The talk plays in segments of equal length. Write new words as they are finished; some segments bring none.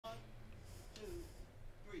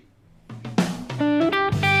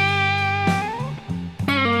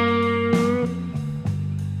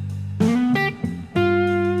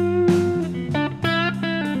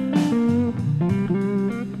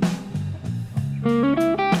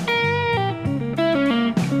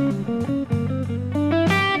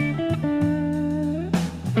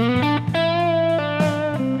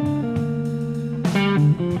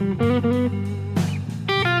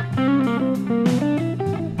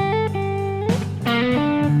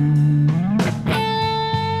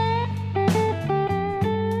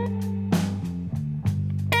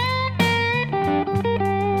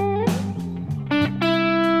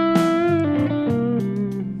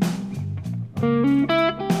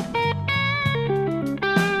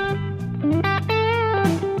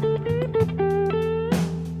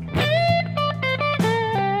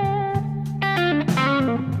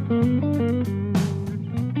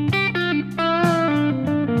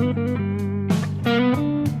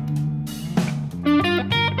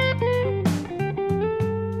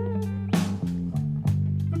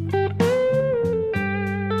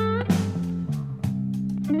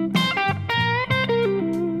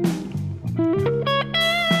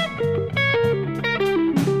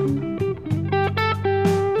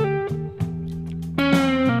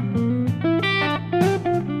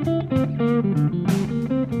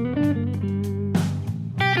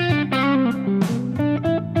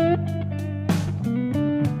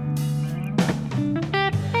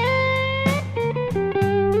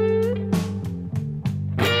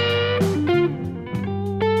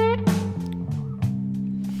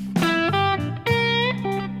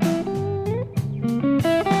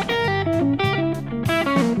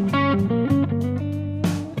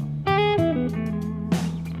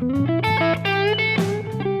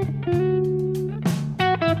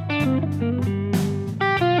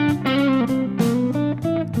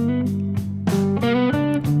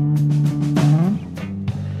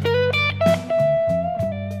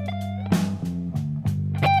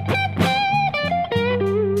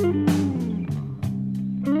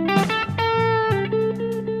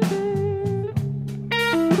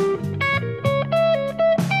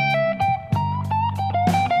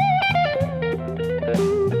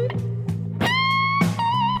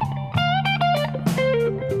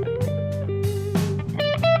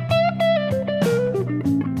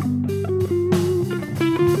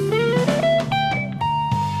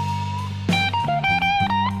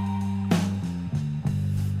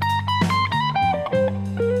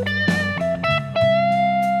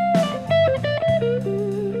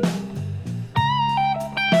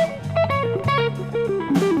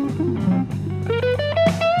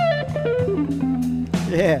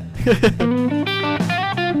Yeah.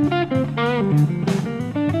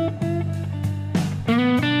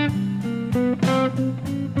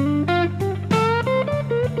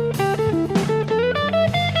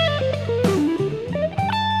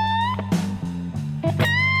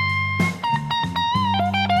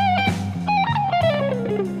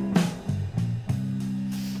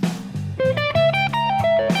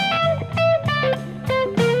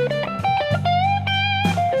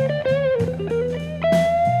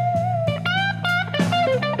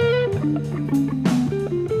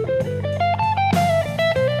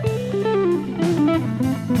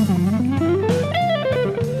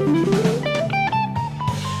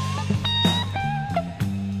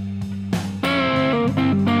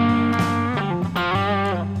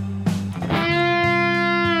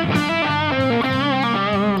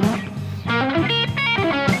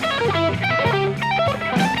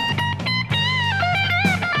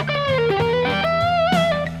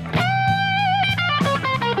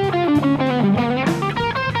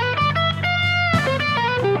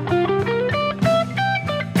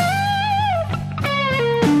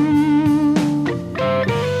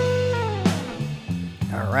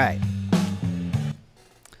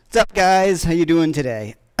 What's up, guys? How you doing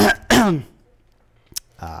today?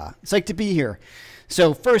 Psyched to be here.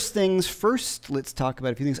 So first things first, let's talk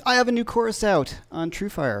about a few things. I have a new course out on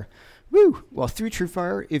TrueFire. Woo! Well, through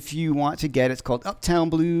TrueFire, if you want to get it, it's called Uptown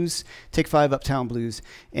Blues, Take 5 Uptown Blues,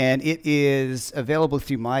 and it is available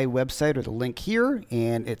through my website or the link here,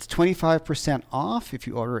 and it's 25% off. If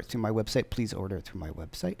you order it through my website, please order it through my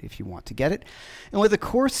website if you want to get it. And what the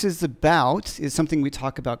course is about is something we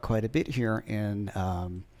talk about quite a bit here in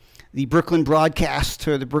the Brooklyn broadcast,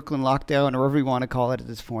 or the Brooklyn lockdown, or whatever you want to call it at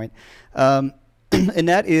this point. And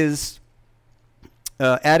that is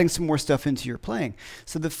adding some more stuff into your playing.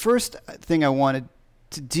 So the first thing I wanted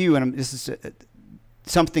to do, and this is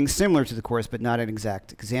something similar to the course, but not an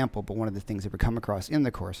exact example, but one of the things that we come across in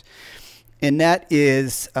the course, and that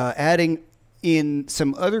is adding in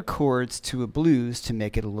some other chords to a blues to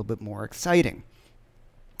make it a little bit more exciting.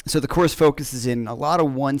 So the course focuses in a lot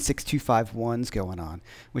of 1, 6, 2, 5, 1s going on,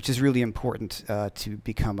 which is really important to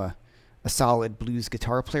become a solid blues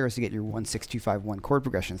guitar player, is to get your 1, 6, 2, 5, 1 chord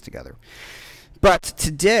progressions together. But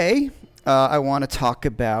today I want to talk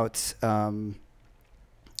about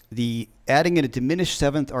the adding in a diminished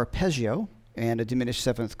 7th arpeggio and a diminished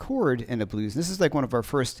 7th chord in a blues. And this is like one of our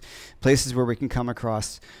first places where we can come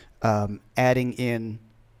across adding in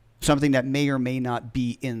something that may or may not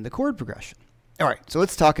be in the chord progression. All right, so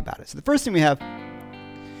let's talk about it. So the first thing we have,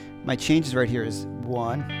 my changes right here is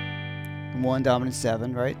 1, 1 dominant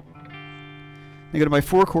 7, right? I go to my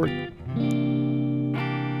 4 chord.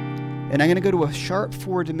 And I'm going to go to a sharp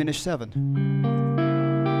 4 diminished 7.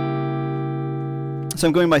 So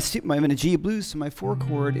I'm going I'm in a G blues, so my 4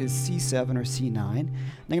 chord is C7 or C9. And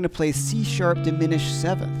I'm going to play C sharp diminished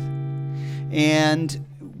 7th. And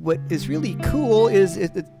what is really cool is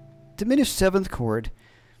the diminished 7th chord,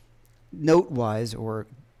 note-wise, or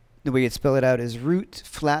the way you'd spell it out, is root,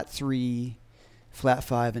 flat 3, flat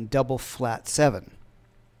 5, and double flat 7.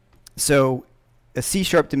 So a C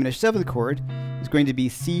sharp diminished 7th chord is going to be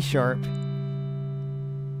C sharp,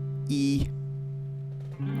 E,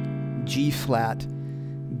 G flat,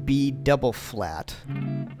 B double flat.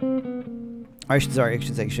 I should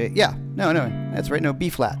say, yeah, no, that's right, no, B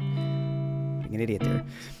flat. Being an idiot there.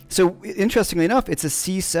 So interestingly enough, it's a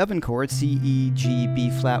C7 chord, C, E, G, B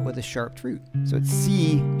flat with a sharp root. So it's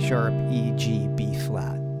C sharp, E, G, B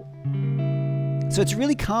flat. So it's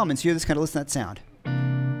really common, so you just kind of listen to that sound.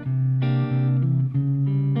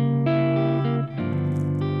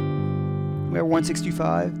 We have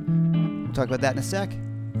 165. We'll talk about that in a sec.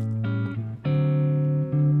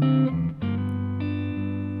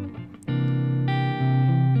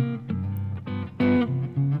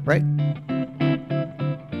 Right?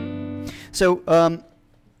 So,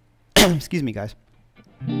 excuse me, guys.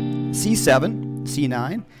 C7,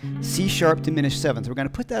 C9, C sharp diminished 7th. We're going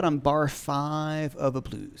to put that on bar 5 of a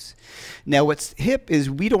blues. Now, what's hip is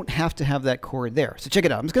we don't have to have that chord there. So check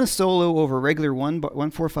it out. I'm just going to solo over regular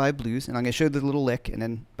 1-4-5 blues, and I'm going to show you the little lick, and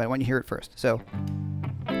then but I want you to hear it first. So.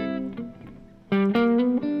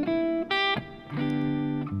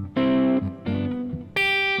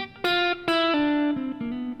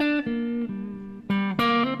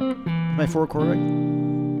 My 4 chord, right?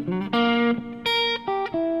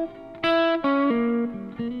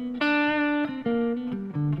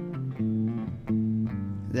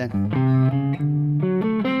 Then.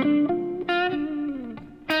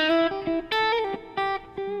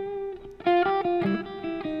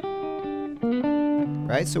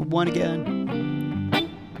 Right, so 1 again.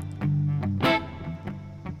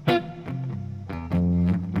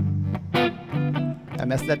 I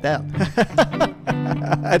messed that down.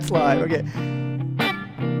 That's live, okay.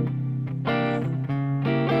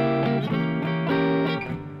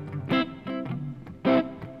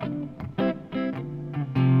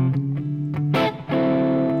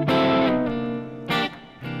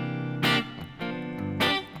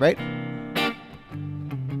 Right?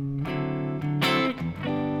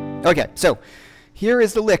 Okay, so here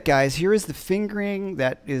is the lick, guys. Here is the fingering.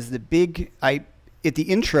 That is the big... At the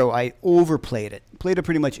intro, I overplayed it. Played it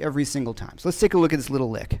pretty much every single time. So let's take a look at this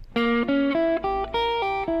little lick.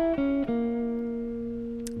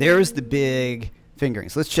 There's the big fingering.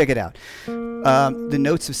 So let's check it out. The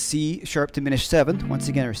notes of C sharp diminished 7th, once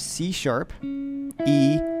again, are C sharp,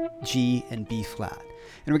 E, G, and B flat.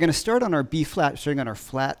 And we're going to start on our B flat, starting on our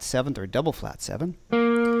flat 7th or double flat 7.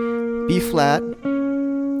 B flat.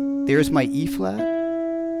 There's my E flat.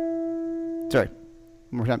 Sorry.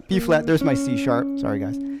 One more time. B flat, there's my C sharp. Sorry,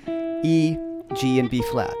 guys. E, G, and B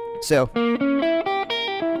flat. So,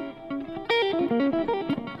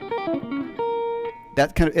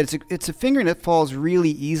 that kind of it's a fingering that falls really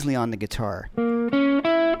easily on the guitar.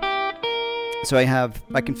 So I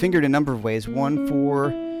can finger it a number of ways. 1,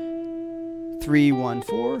 4, 3, 1,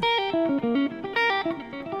 4.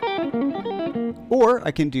 Or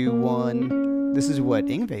I can do 1. This is what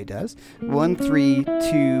Yngwie does. 1, 3,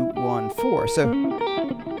 2, 1, 4.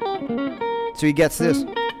 So he gets this.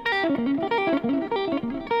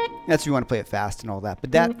 That's if you want to play it fast and all that.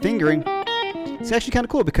 But that fingering, it's actually kind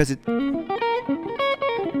of cool because it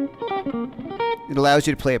allows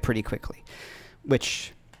you to play it pretty quickly,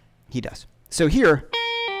 which he does. So here,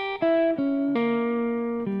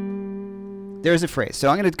 there's a phrase. So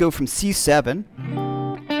I'm going to go from C7.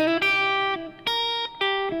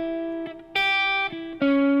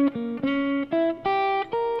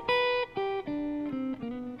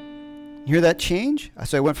 Hear that change?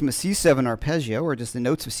 So I went from a C7 arpeggio, or just the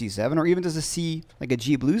notes of C7, or even just a C, like a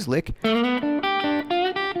G blues lick.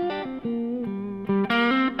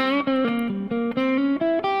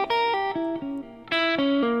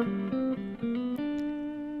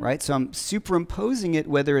 Right? So I'm superimposing it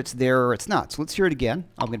whether it's there or it's not. So let's hear it again.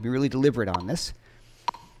 I'm going to be really deliberate on this.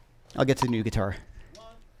 I'll get to the new guitar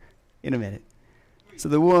in a minute. So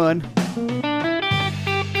the 1.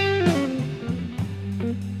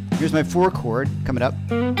 Here's my 4 chord coming up.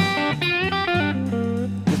 Here's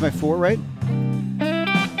my 4, right?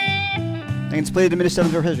 I can just play the diminished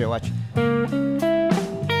 7th arpeggio, watch.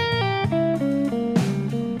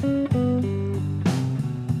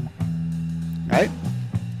 Right?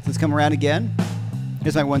 So let's come around again.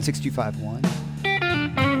 Here's my 1, 6, 2, 5, 1.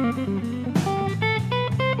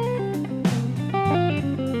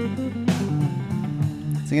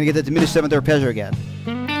 So I'm going to get the diminished 7th arpeggio again.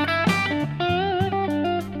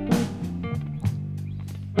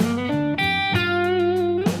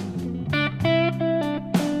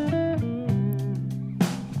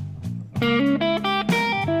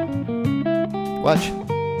 Watch.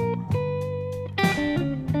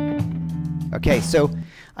 Okay, so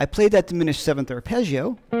I played that diminished 7th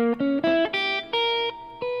arpeggio, and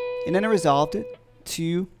then I resolved it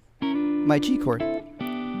to my G chord.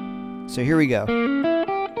 So here we go.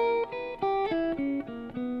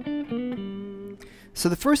 So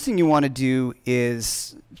the first thing you want to do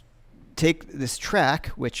is take this track,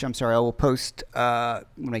 which I'm sorry, I will post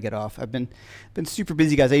when I get off. I've been super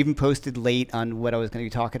busy, guys. I even posted late on what I was going to be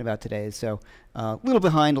talking about today. So a little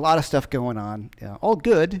behind, a lot of stuff going on. All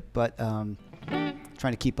good, but trying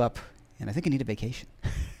to keep up. And I think I need a vacation.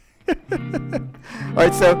 All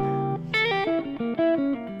right, so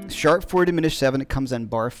sharp 4 diminished 7, it comes on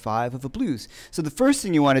bar 5 of a blues. So the first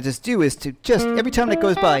thing you want to just do is to just, every time that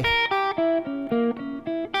goes by,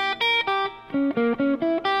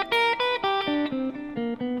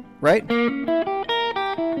 right?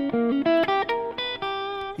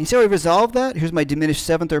 You see how we resolve that? Here's my diminished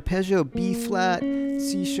 7th arpeggio, B flat,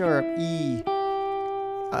 C sharp, E,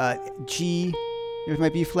 G, here's my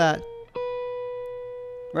B flat,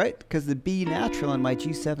 right? Because the B natural on my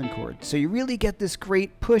G7 chord. So you really get this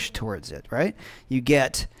great push towards it, right? You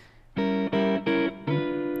get, so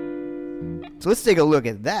let's take a look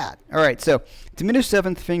at that. All right, so diminished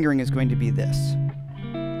 7th fingering is going to be this.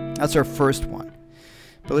 That's our first one.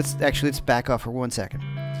 But let's back off for 1 second.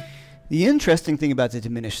 The interesting thing about the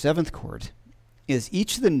diminished 7th chord is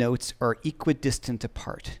each of the notes are equidistant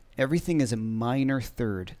apart. Everything is a minor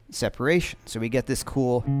third separation. So we get this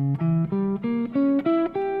cool.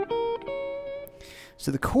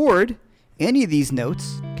 So the chord, any of these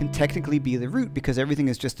notes can technically be the root because everything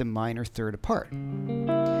is just a minor third apart.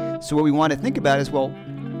 So what we want to think about is, well,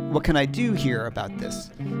 what can I do here about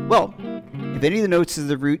this? Well, if any of the notes is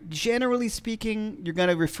the root, generally speaking, you're going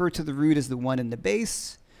to refer to the root as the one in the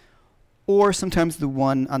bass, or sometimes the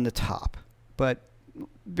one on the top. But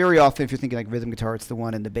very often, if you're thinking like rhythm guitar, it's the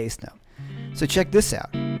one in the bass note. So check this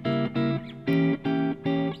out.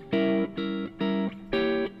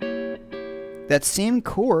 That same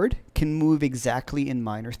chord can move exactly in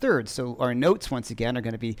minor thirds. So our notes, once again, are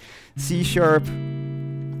going to be C sharp,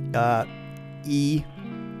 E,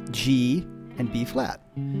 G, and B flat.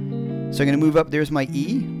 So I'm going to move up. There's my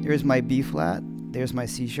E, there's my B flat, there's my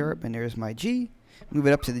C sharp, and there's my G. Move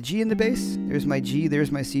it up to the G in the bass. There's my G,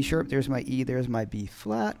 there's my C sharp, there's my E, there's my B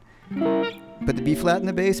flat. Put the B flat in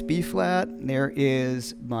the bass, B flat, there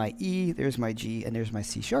is my E, there's my G, and there's my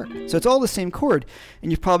C sharp. So it's all the same chord.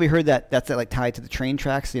 And you've probably heard that, that's like tied to the train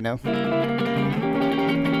tracks, you know.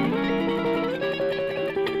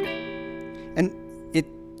 And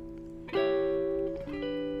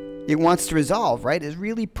it wants to resolve, right? It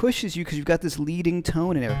really pushes you because you've got this leading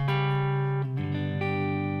tone in there.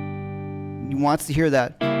 It wants to hear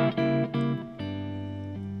that,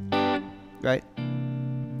 right?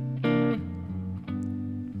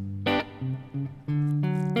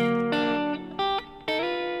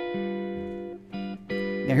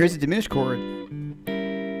 Now here's the diminished chord.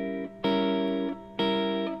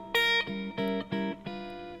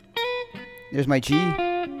 There's my G.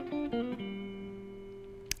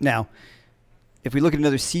 Now, if we look at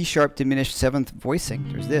another C sharp diminished 7th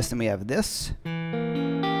voicing, there's this, then we have this.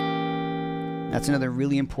 That's another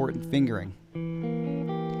really important fingering.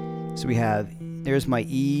 So we have, there's my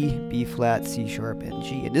E, B flat, C sharp, and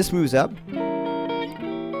G. And this moves up.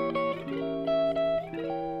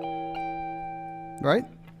 Right?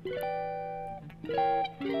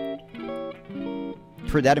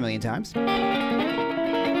 You've heard that a million times.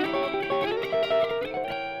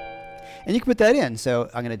 And you can put that in. So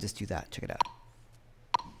I'm going to just do that. Check it out.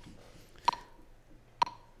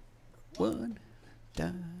 One,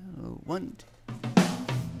 down, one, two.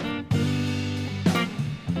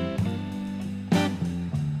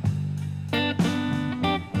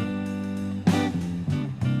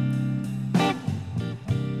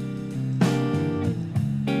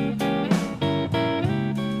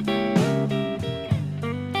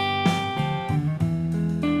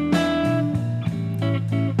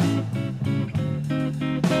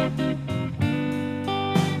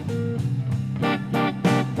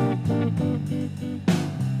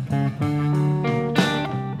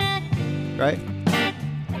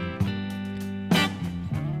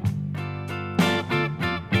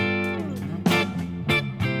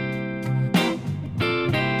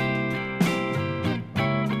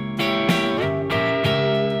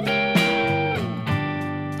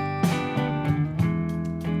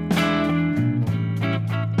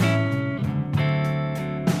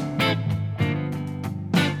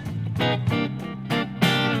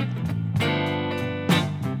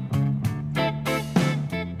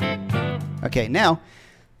 Okay, now,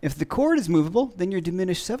 if the chord is movable, then your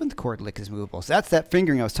diminished 7th chord lick is movable. So that's that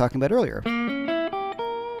fingering I was talking about earlier.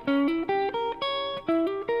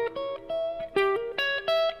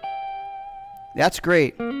 That's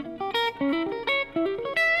great.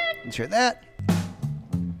 Insert that.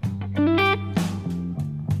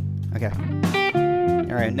 Okay.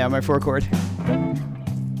 All right, now my 4 chord.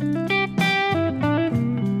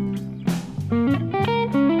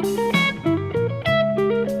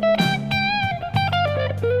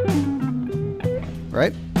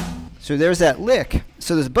 Right? So there's that lick.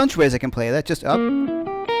 So there's a bunch of ways I can play that. Just up. And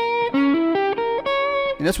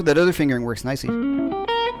that's where that other fingering works nicely.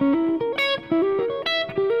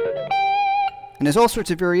 And there's all sorts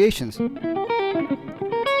of variations.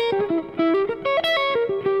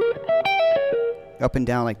 Up and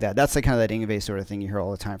down like that. That's like kind of that Ingve sort of thing you hear all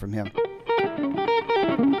the time from him.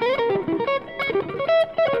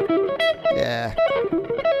 Yeah.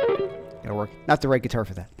 It'll work. Not the right guitar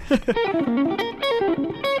for that.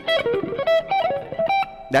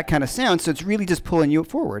 That kind of sound, so it's really just pulling you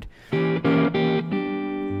forward. My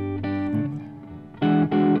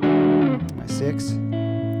 6,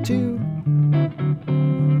 2.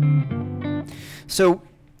 So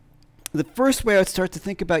the first way I would start to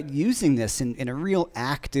think about using this in a real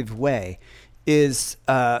active way is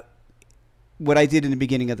what I did in the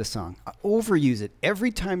beginning of the song. Overuse it.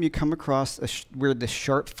 Every time you come across where the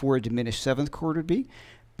sharp 4 diminished 7th chord would be,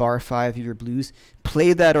 bar 5 of your blues,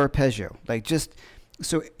 play that arpeggio. Like just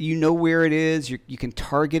so you know where it is, you can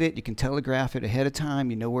target it, you can telegraph it ahead of time,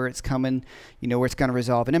 you know where it's coming, you know where it's going to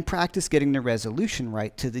resolve, and then practice getting the resolution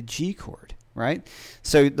right to the G chord, right?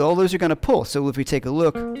 So all those are going to pull. So if we take a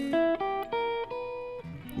look, if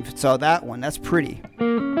you saw that one, that's pretty.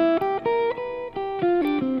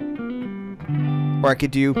 Or I could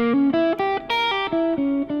do, all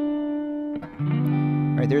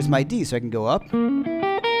right, there's my D, so I can go up.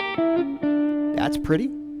 That's pretty,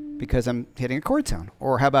 because I'm hitting a chord sound.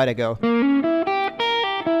 Or how about I go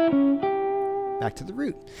back to the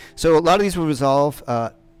root. So a lot of these will resolve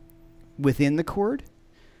within the chord,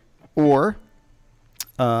 or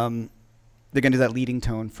they're going to do that leading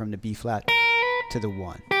tone from the B flat to the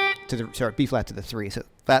 1, to the, sorry, B flat to the 3. So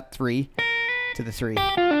flat 3 to the 3.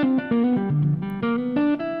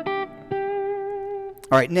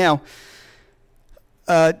 All right, now,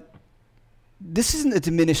 this isn't a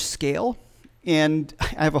diminished scale, and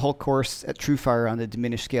I have a whole course at TrueFire on the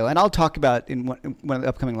diminished scale, and I'll talk about in one of the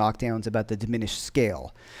upcoming lockdowns about the diminished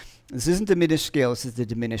scale. This isn't diminished scale, this is the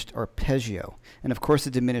diminished arpeggio. And of course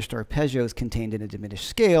the diminished arpeggio is contained in a diminished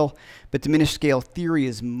scale, but diminished scale theory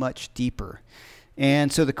is much deeper.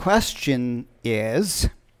 And so the question is,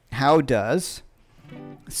 how does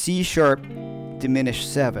C sharp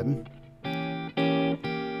diminished 7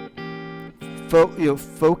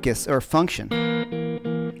 focus or function?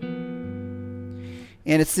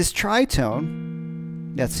 And it's this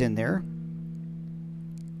tritone that's in there.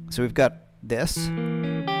 So we've got this.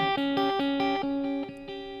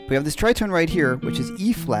 We have this tritone right here, which is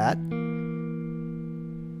E flat,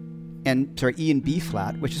 and sorry, E and B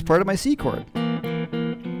flat, which is part of my C chord.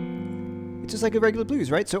 It's just like a regular blues,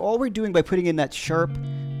 right? So all we're doing by putting in that sharp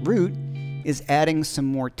root is adding some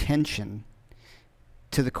more tension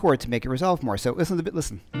to the chord to make it resolve more. So listen to the bit,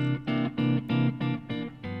 listen.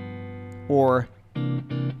 Or,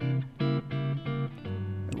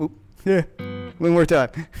 oop, yeah, one more time.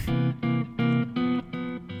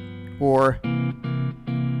 Or,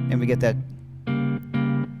 and we get that.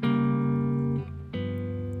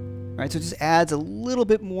 All right, so it just adds a little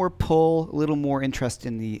bit more pull, a little more interest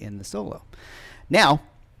in the solo. Now,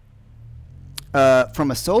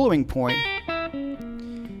 from a soloing point,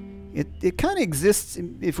 it kind of exists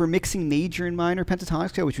if we're mixing major and minor pentatonic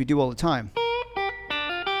scale, which we do all the time.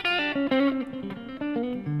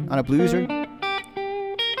 On a blueser.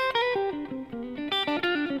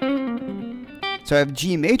 So I have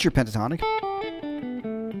G major pentatonic,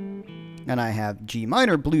 and I have G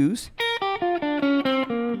minor blues.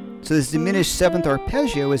 So this diminished 7th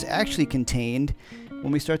arpeggio is actually contained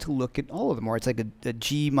when we start to look at all of them, or it's like a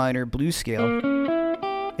G minor blues scale.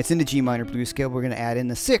 It's in the G minor blues scale. We're going to add in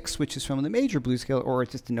the 6, which is from the major blues scale, or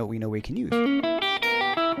it's just a note we know we can use.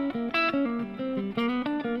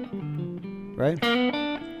 Right?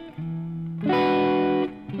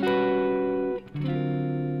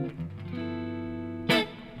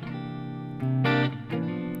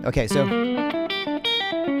 Okay, so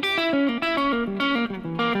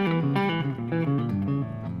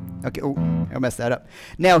okay, oh, I messed that up.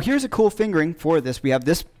 Now, here's a cool fingering for this. We have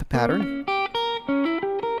this pattern,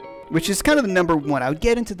 which is kind of the number one. I would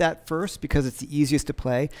get into that first because it's the easiest to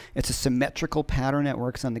play. It's a symmetrical pattern that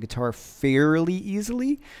works on the guitar fairly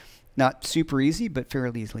easily. Not super easy, but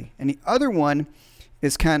fairly easily. And the other one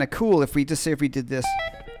is kind of cool if we just say if we did this.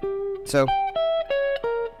 So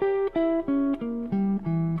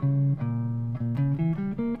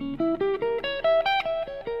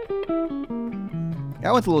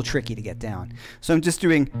that one's a little tricky to get down. So I'm just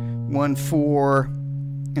doing 1, 4,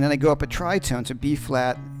 and then I go up a tritone, so B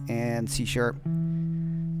flat and C sharp.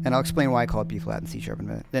 And I'll explain why I call it B flat and C sharp in a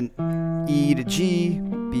minute. Then E to G,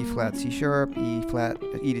 B flat, C sharp, E flat,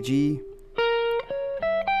 E to G.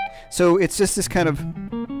 So it's just this kind of,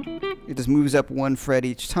 it just moves up 1 fret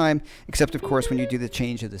each time, except of course when you do the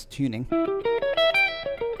change of this tuning.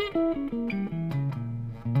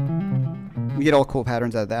 You get all cool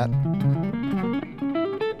patterns out of that.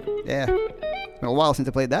 Yeah, it's been a while since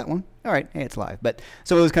I played that one. All right, hey, it's live. But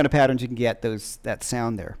some of those kind of patterns you can get that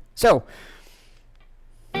sound there. So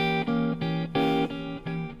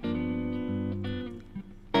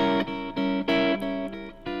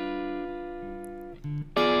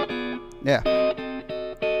yeah,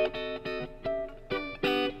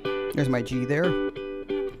 there's my G there.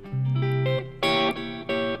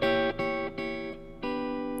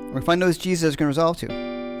 We find those G's that's going to resolve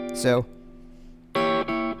to. So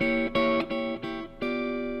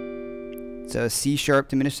C sharp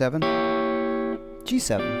diminished 7,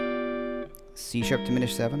 G7, C sharp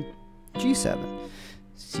diminished 7, G7,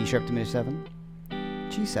 C sharp diminished 7,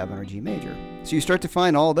 G7 or G major. So you start to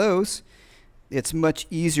find all those. It's much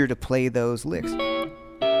easier to play those licks. All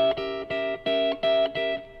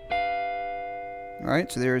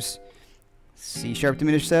right, so there's C sharp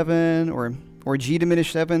diminished 7 or G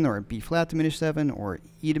diminished 7 or B flat diminished 7 or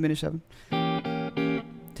E diminished 7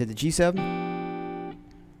 to the G7.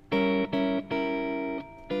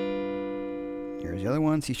 Here's the other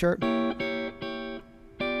one, C sharp. And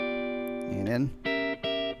then,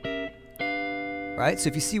 right? So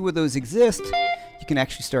if you see where those exist, you can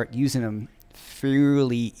actually start using them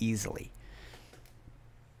fairly easily.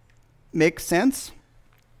 Makes sense?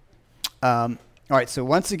 All right, so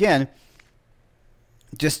once again,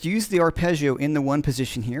 just use the arpeggio in the 1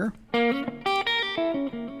 position here.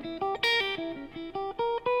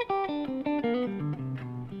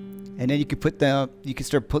 And then you could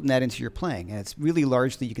start putting that into your playing. And it's really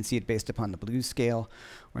largely, you can see it based upon the blues scale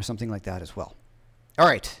or something like that as well. All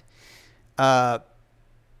right.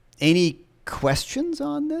 Any questions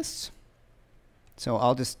on this? So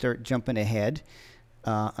I'll just start jumping ahead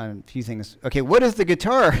on a few things. Okay, what is the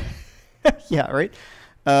guitar? Yeah, right.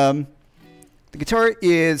 The guitar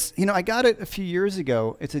is, I got it a few years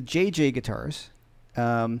ago. It's a JJ Guitars.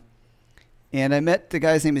 And I met, the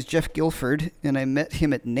guy's name is Jeff Guilford, and I met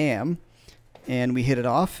him at NAMM, and we hit it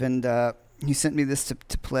off, and he sent me this to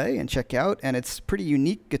play and check out, and it's a pretty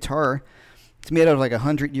unique guitar. It's made out of like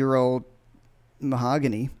 100-year-old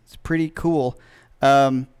mahogany. It's pretty cool.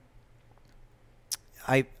 I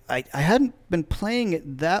hadn't been playing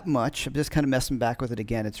it that much. I'm just kind of messing back with it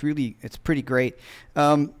again. It's pretty great.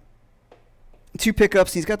 2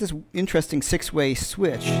 pickups. He's got this interesting 6-way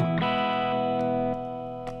switch.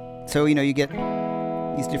 So, you get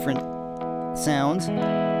these different sounds,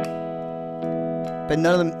 but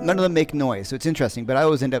none of them make noise. So it's interesting, but I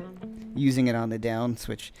always end up using it on the down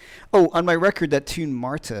switch. Oh, on my record, that tune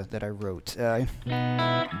Marta that I wrote. That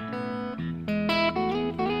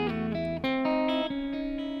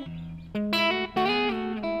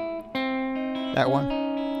one.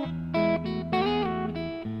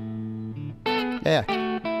 Yeah.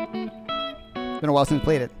 Been a while since I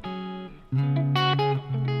played it.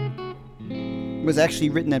 It was actually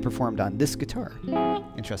written and performed on this guitar,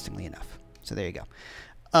 interestingly enough. So there you go.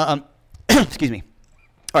 Excuse me.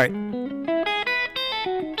 All right.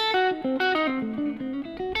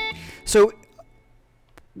 So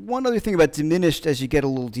one other thing about diminished, as you get a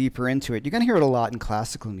little deeper into it, you're going to hear it a lot in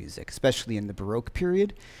classical music, especially in the Baroque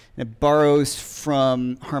period. And it borrows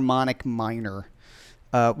from harmonic minor,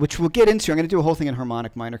 which we'll get into. I'm going to do a whole thing in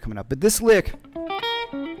harmonic minor coming up. But this lick,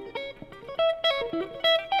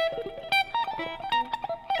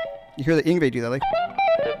 you hear the Yngwie do that, like,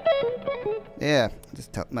 yeah,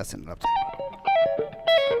 just messing it up.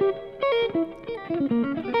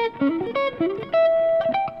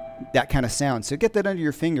 That kind of sound. So get that under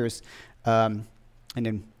your fingers, and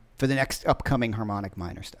then for the next upcoming harmonic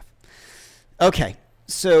minor stuff. Okay,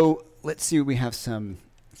 so let's see. We have some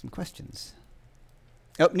questions.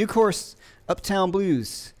 Oh, new course, Uptown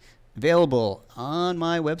Blues, available on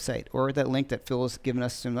my website or that link that Phil's given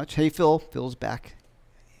us so much. Hey, Phil. Phil's back.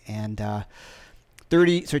 And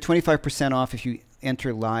 25% off if you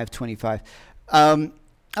enter live 25.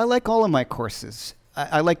 I like all of my courses.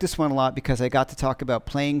 I like this one a lot because I got to talk about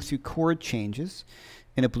playing through chord changes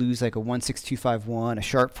in a blues like a 1-6-2-5-1, a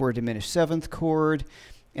sharp 4 diminished 7th chord,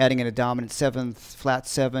 adding in a dominant 7th, flat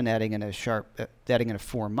 7, adding in a sharp, adding in a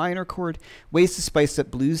 4 minor chord, ways to spice up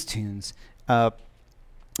blues tunes, and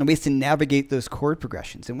ways to navigate those chord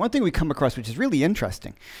progressions. And one thing we come across, which is really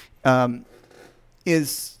interesting,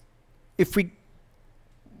 is if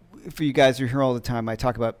you guys are here all the time, I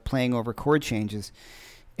talk about playing over chord changes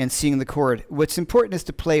and seeing the chord. What's important is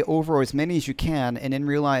to play over as many as you can and then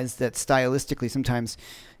realize that stylistically sometimes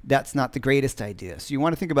that's not the greatest idea. So you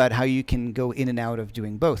want to think about how you can go in and out of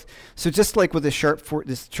doing both. So just like with this sharp 4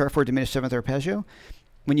 diminished 7th arpeggio,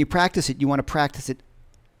 when you practice it, you want to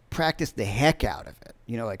practice the heck out of it.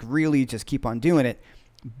 You know, like really just keep on doing it.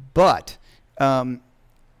 But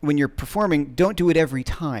when you're performing, don't do it every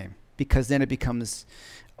time because then it becomes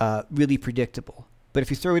really predictable. But if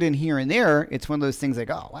you throw it in here and there, it's one of those things like,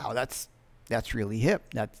 oh, wow, that's really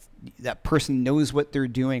hip. That person knows what they're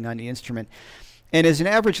doing on the instrument. And as an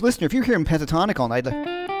average listener, if you're hearing pentatonic all night, like,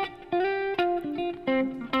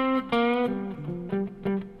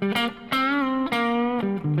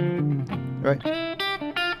 right?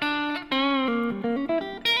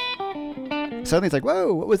 Suddenly it's like,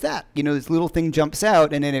 whoa, what was that? You know, this little thing jumps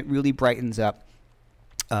out, and then it really brightens up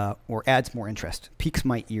or adds more interest, piques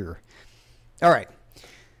my ear. All right.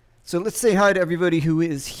 So let's say hi to everybody who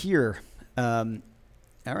is here. All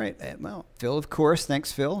right. Well, Phil, of course.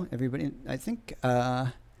 Thanks, Phil. Everybody, I think.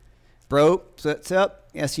 Bro, what's up?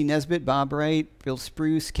 S.E. Nesbitt, Bob Wright, Bill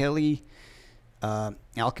Spruce, Kelly,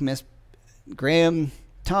 Alchemist, Graham,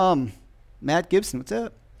 Tom, Matt Gibson. What's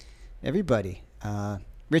up? Everybody.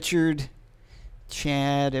 Richard,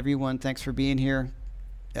 Chad, everyone. Thanks for being here.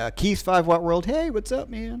 Keith, 5 Watt World. Hey, what's up,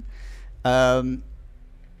 man?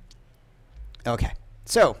 Okay.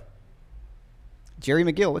 So, Jerry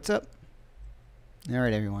McGill, what's up? All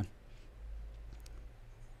right, everyone.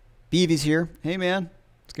 Beavy's here. Hey, man.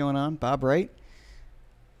 What's going on? Bob Wright.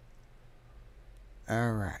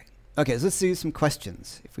 All right. Okay, so let's do some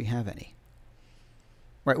questions, if we have any.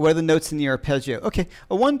 Right, what are the notes in the arpeggio? Okay,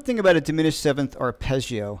 one thing about a diminished 7th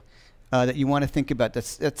arpeggio that you want to think about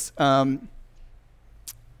that's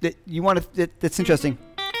interesting.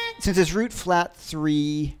 Since it's root flat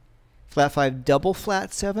 3, flat 5, double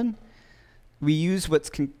flat 7, we use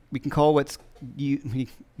what's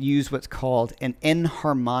called an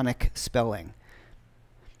enharmonic spelling.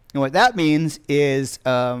 And what that means is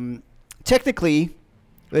technically,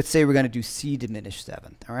 let's say we're going to do C diminished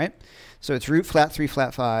 7th, all right? So it's root flat 3,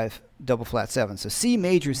 flat 5, double flat 7. So C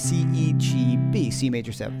major, C, E, G, B, C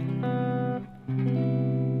major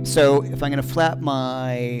 7. So if I'm going to flat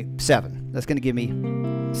my 7, that's going to give me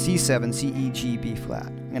C7, C, E, G, B flat.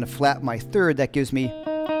 I'm going to flat my 3rd, that gives me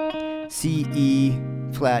C, E,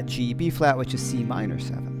 flat, G, B flat, which is C minor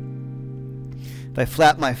 7. If I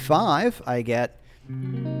flat my 5, I get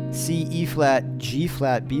C, E flat, G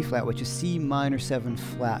flat, B flat, which is C minor 7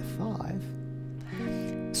 flat 5.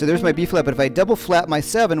 So there's my B flat, but if I double flat my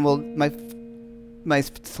 7, well, my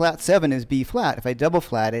flat 7 is B flat. If I double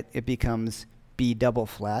flat it, it becomes B double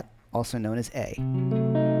flat, also known as A.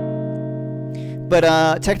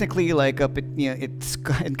 But technically, like up at, it's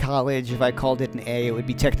in college, if I called it an A, it would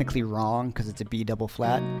be technically wrong because it's a B double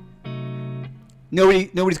flat.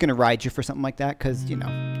 Nobody's gonna ride you for something like that because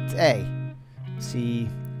it's A. C.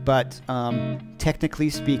 But technically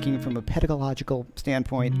speaking, from a pedagogical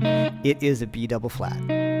standpoint, it is a B double flat.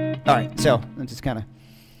 All right, so I'm just kind of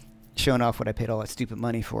showing off what I paid all that stupid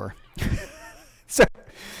money for. So,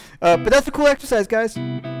 but that's a cool exercise, guys.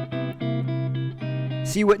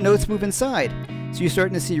 See what notes move inside. So you're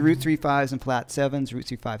starting to see root 3 5s and flat 7s, root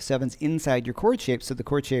 3 5 7s inside your chord shape, so the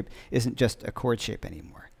chord shape isn't just a chord shape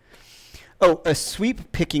anymore. Oh, a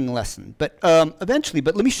sweep picking lesson, but eventually.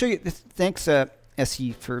 But let me show you. Thanks,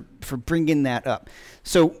 SE, for bringing that up.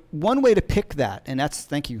 So one way to pick that, and that's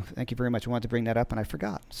thank you very much. I wanted to bring that up and I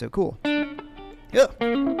forgot. So cool. Yeah.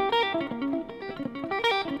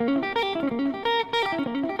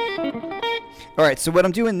 All right. So what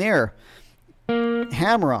I'm doing there,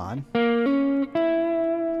 hammer on,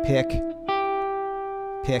 pick,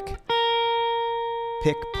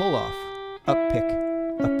 pull off, up pick,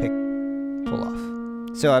 pull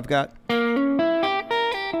off. So I've got.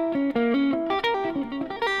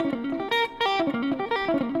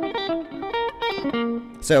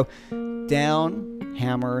 So down,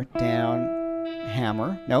 hammer,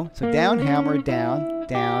 no. So down, hammer, down,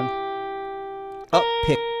 up,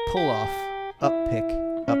 pick, pull off, up, pick,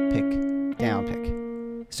 down, pick.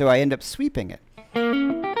 So I end up sweeping it.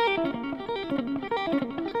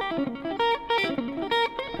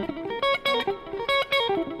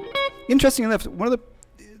 interesting enough, one of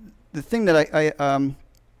the thing that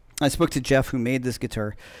I spoke to Jeff, who made this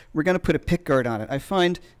guitar. We're going to put a pick guard on it. I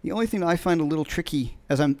find the only thing that I find a little tricky,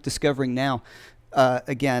 as I'm discovering now,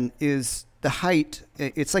 again, is the height.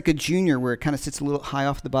 It's like a junior where it kind of sits a little high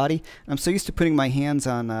off the body. I'm so used to putting my hands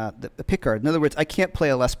on the pick guard. In other words, I can't play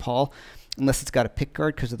a Les Paul unless it's got a pick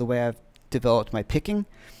guard because of the way I've developed my picking.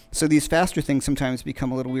 So these faster things sometimes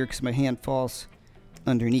become a little weird because my hand falls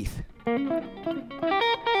underneath.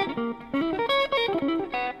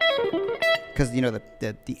 Because, you know,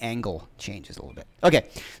 the angle changes a little bit. Okay,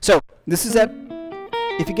 so this is that.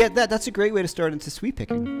 If you get that, that's a great way to start into sweep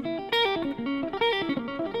picking.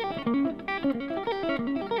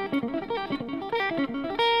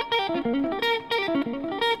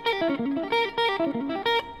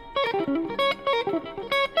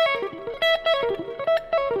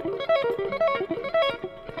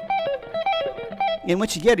 And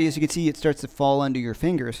once you get it, as you can see, it starts to fall under your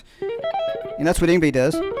fingers. And that's what anybody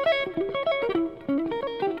does.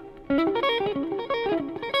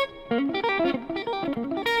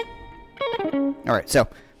 All right, so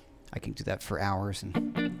I can do that for hours.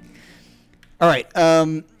 All right.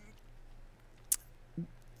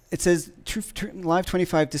 It says Live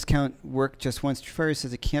 25 discount worked just once. TrueFire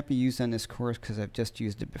says it can't be used on this course because I've just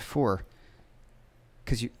used it before.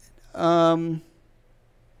 Because you...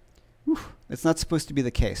 it's not supposed to be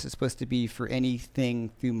the case. It's supposed to be for anything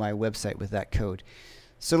through my website with that code.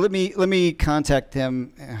 So let me contact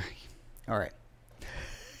them. All right.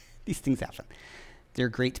 These things happen. They're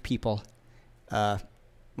great people.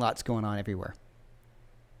 Lots going on everywhere.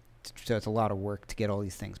 So it's a lot of work to get all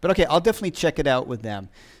these things. But okay, I'll definitely check it out with them.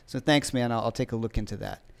 So thanks, man. I'll take a look into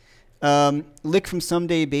that. Lick from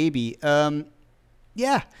Someday Baby.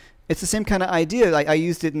 Yeah, it's the same kind of idea. I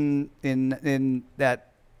used it in that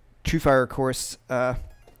TrueFire course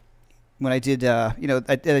when I did, you know,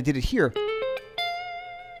 I did it here.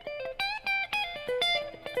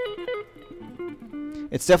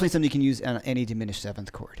 It's definitely something you can use on any diminished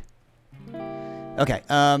 7th chord. Okay.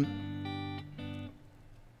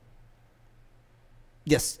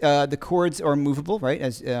 Yes, the chords are movable, right?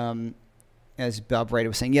 As Bob Wright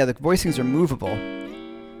was saying, yeah, the voicings are movable.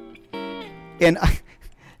 And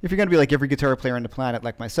if you're going to be like every guitar player on the planet,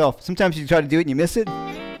 like myself, sometimes you try to do it and you miss it.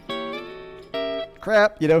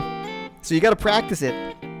 Crap, you know. So you got to practice it.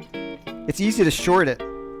 It's easy to short it,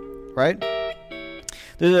 right?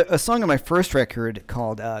 There's a song on my first record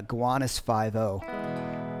called Diminished 7th Arpeggio,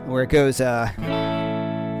 where it goes,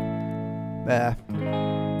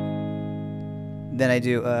 then I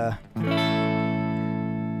do,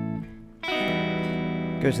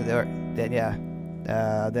 goes to the, then, yeah,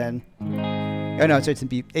 then, oh no, it starts in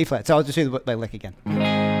B, A flat, so I'll just show you my lick again.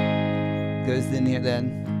 Goes in here,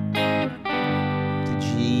 then, to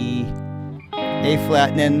G, A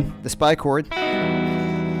flat, and then the spy chord.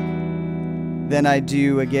 Then I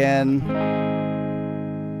do again,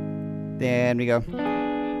 then we go.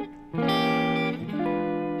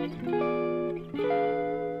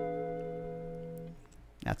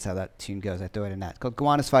 That's how that tune goes. I throw it in that. It's called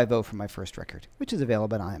Diminished 7th Arpeggio from my first record, which is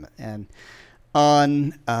available on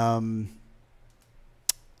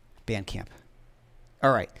Bandcamp.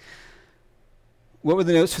 All right. What were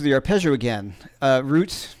the notes for the arpeggio again?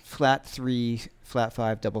 Root, flat 3, flat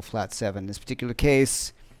 5, double flat 7. In this particular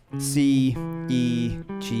case, C, E,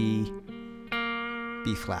 G,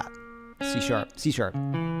 B flat, C sharp, C sharp.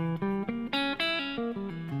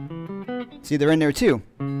 See, they're in there too.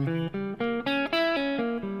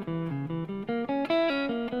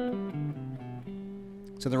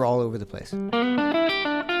 So they're all over the place.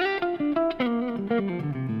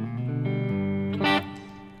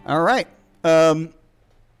 All right. No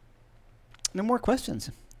more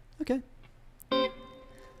questions. Okay.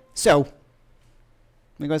 So, what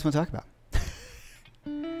do you guys want to talk about?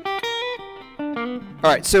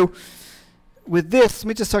 All right. So, with this, let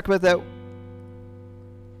me just talk about that.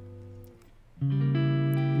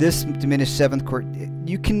 This diminished 7th chord,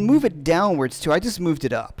 you can move it downwards too. I just moved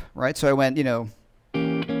it up, right? So I went, you know.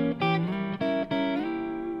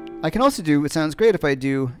 I can also do, it sounds great if I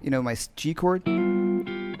do, you know, my G chord.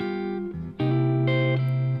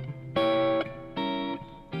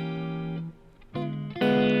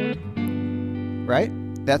 Right?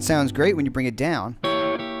 That sounds great when you bring it down.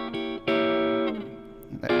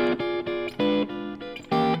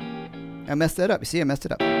 I messed that up. You see, I messed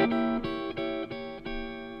it up.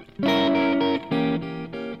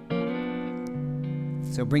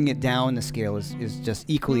 So bringing it down the scale is just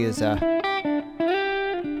equally as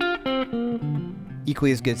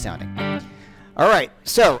good sounding. All right,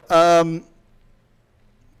 so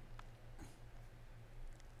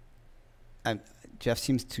Jeff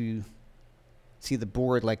seems to see the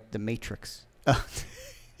board like the Matrix.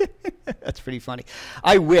 That's pretty funny.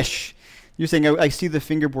 I wish. You're saying I see the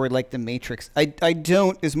fingerboard like the Matrix. I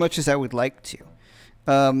don't as much as I would like to.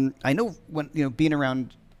 I know when being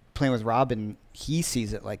around playing with Robin, he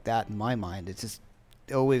sees it like that in my mind. It's just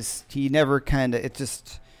always he never it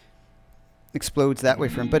just explodes that way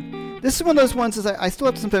for him. But this is one of those ones is I still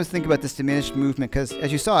have to sometimes think about this diminished movement because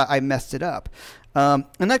as you saw I messed it up, and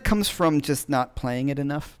that comes from just not playing it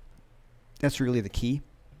enough. That's really the key.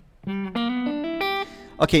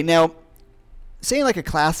 Okay, now say like a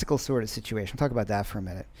classical sort of situation. We'll talk about that for a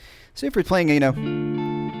minute. So if you're playing,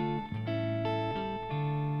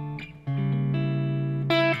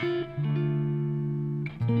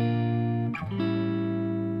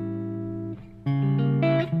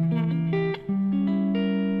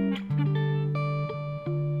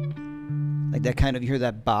 like that kind of, you hear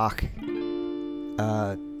that Bach,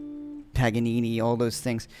 Paganini, all those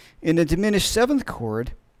things. In a diminished seventh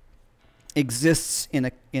chord exists in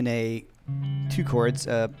a two chords,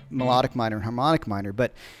 melodic minor and harmonic minor.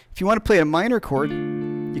 But if you want to play a minor chord,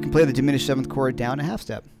 you can play the diminished seventh chord down a half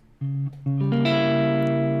step.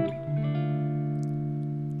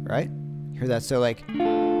 Right? Hear that? So like.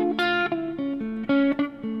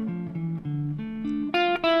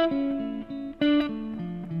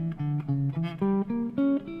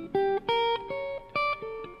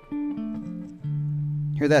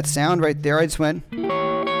 Hear that sound right there? I just went.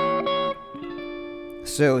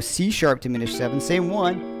 So C sharp diminished 7, same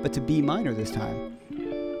one, but to B minor this time.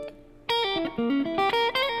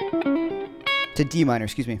 To D minor,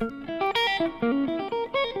 excuse me.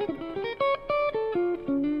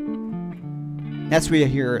 That's where you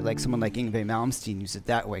hear like someone like Yngwie Malmsteen use it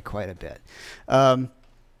that way quite a bit.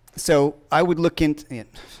 So I would look into.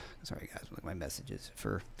 Sorry guys, look at my messages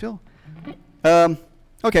for Phil.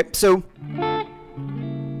 Okay, so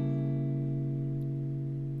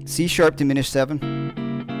C sharp diminished 7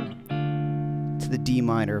 to the D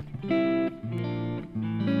minor.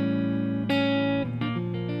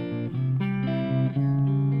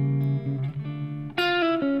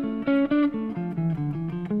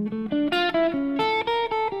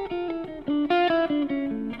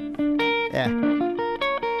 Yeah.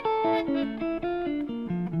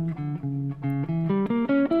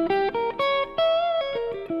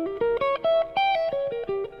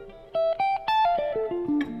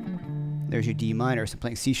 There's your D minor. So I'm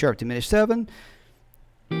playing C sharp diminished 7.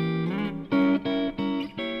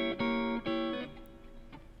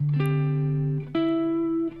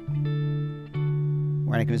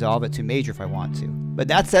 Or I can resolve it to major if I want to. But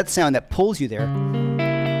that's that sound that pulls you there.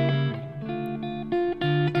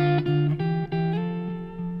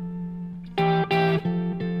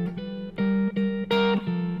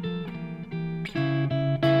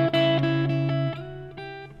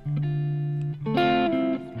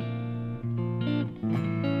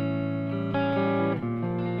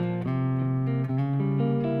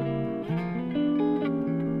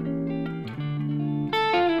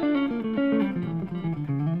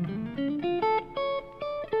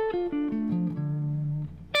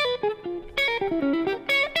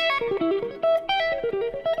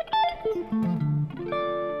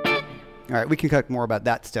 All right, we can talk more about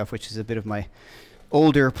that stuff, which is a bit of my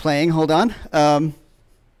older playing. Hold on. Let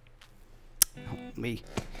me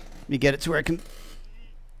get it to where I can.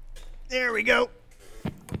 There we go.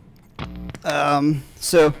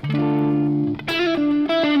 So.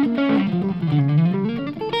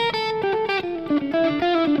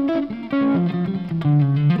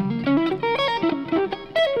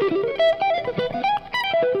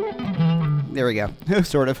 There we go.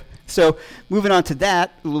 Sort of. So moving on to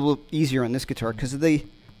that, a little easier on this guitar because of the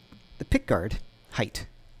pick guard height.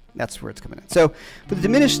 That's where it's coming in. So for the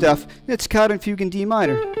diminished stuff, it's caught in fugue in D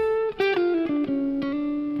minor.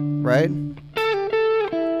 Right?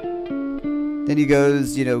 Then he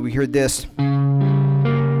goes, we heard this.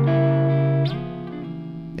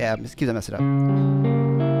 Yeah, just keep on messing up.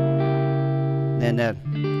 Then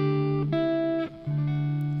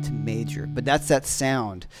to major. But that's that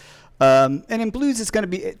sound. And in blues, it's going to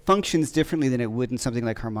be, it functions differently than it would in something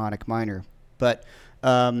like harmonic minor. But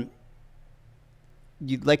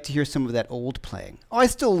you'd like to hear some of that old playing. Oh, I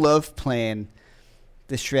still love playing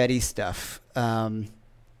the shreddy stuff.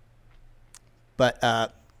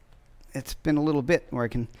 But it's been a little bit where I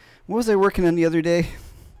can, what was I working on the other day?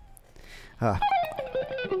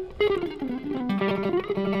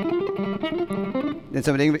 Then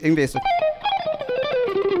somebody, invasive.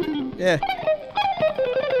 Yeah.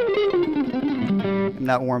 I'm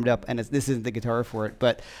not warmed up, and this isn't the guitar for it,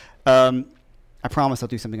 but I promise I'll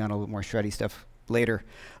do something on a little bit more shreddy stuff later.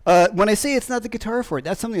 When I say it's not the guitar for it,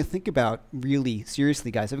 that's something to think about really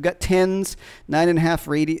seriously, guys. I've got 10s, 9.5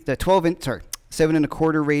 radius,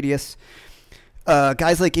 7.25 radius.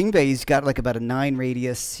 Guys like Yngwie, he's got like about a 9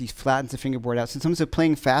 radius. He flattens the fingerboard out. So sometimes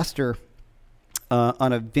playing faster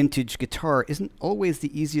on a vintage guitar isn't always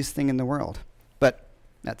the easiest thing in the world. But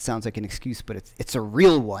that sounds like an excuse, but it's a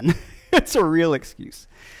real one. It's a real excuse.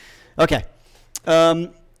 Okay.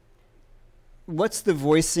 What's the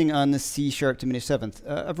voicing on the C-sharp diminished 7th?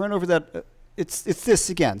 I've run over that. It's this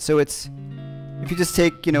again. So it's, if you just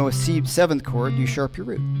take, you know, a C 7th chord, you sharp your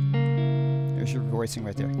root. There's your voicing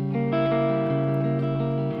right there.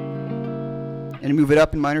 And move it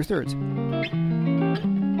up in minor thirds.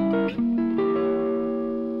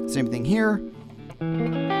 Same thing here.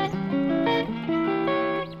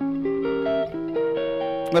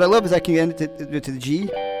 What I love is I can get it to the G,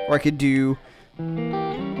 or I could do.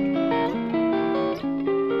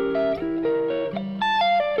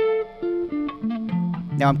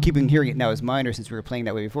 Now I'm keeping hearing it now as minor since we were playing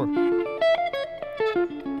that way before.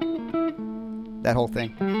 That whole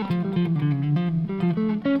thing.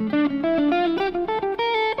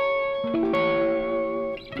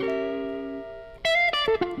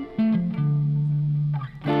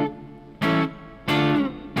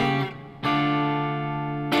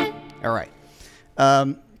 All right.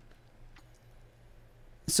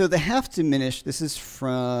 So the half diminished, this is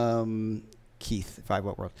from Keith,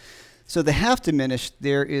 5-Watt World. So the half diminished,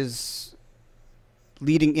 there is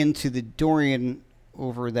leading into the Dorian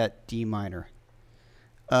over that D minor.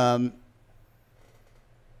 Well,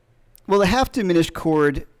 the half diminished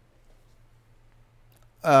chord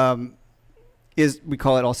is, we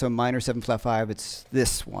call it also minor 7 flat 5. It's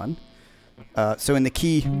this one. So in the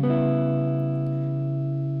key,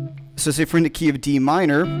 so say if we're in the key of D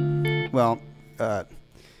minor, well,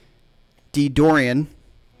 D Dorian,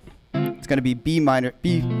 it's going to be B minor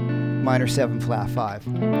 7 flat 5.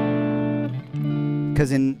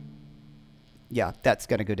 Because in, yeah, that's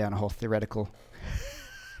going to go down a whole theoretical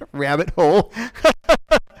rabbit hole.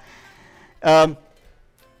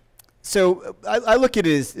 So I look at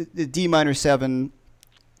it as D minor 7,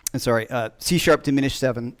 sorry, C sharp diminished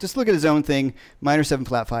 7. Just look at his own thing. Minor 7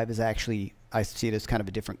 flat 5 is actually, I see it as kind of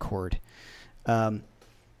a different chord.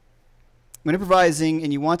 When improvising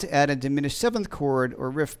and you want to add a diminished 7th chord or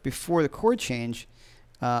riff before the chord change,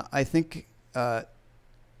 I think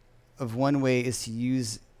of one way is to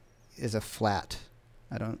use as a flat.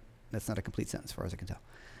 That's not a complete sentence as far as I can tell.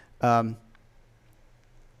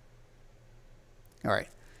 All right.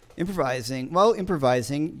 Improvising. While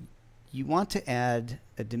improvising, you want to add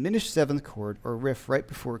a diminished 7th chord or riff right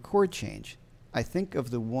before a chord change. I think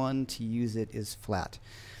of the one to use it is flat.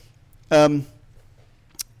 On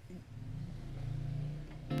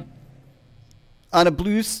a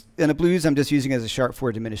blues, I'm just using it as a sharp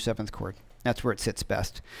 4 diminished 7th chord. That's where it sits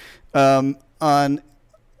best. On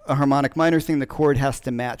a harmonic minor thing, the chord has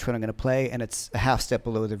to match what I'm going to play, and it's a half step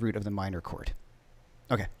below the root of the minor chord.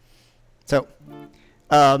 Okay. So,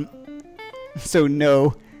 so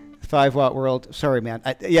no, 5-Watt World. Sorry, man.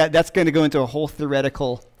 Yeah, that's going to go into a whole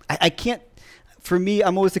theoretical. I can't. For me,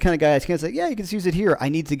 I'm always the kind of guy I can't say, yeah, you can just use it here. I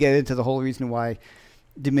need to get into the whole reason why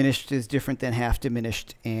diminished is different than half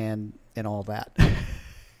diminished and all that.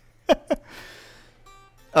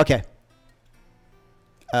 Okay.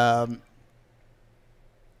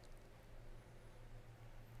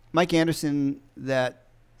 Mike Anderson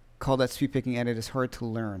called that sweep picking edit is hard to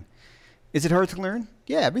learn. Is it hard to learn?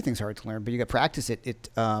 Yeah, everything's hard to learn, but you got to practice it. It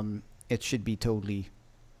should be totally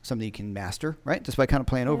something you can master, right? Just by kind of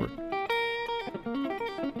playing over it. You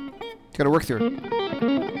got to work through it.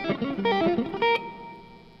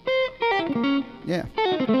 Yeah.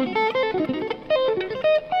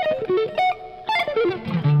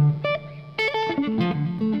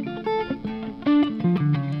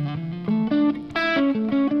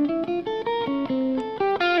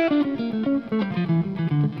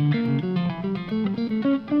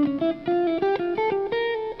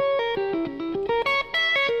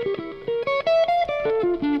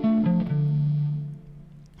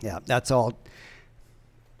 Yeah, that's all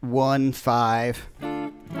 1 5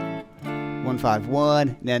 1 5 1,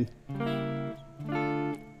 and then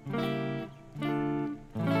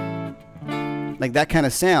like that kind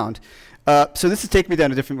of sound. So this is taking me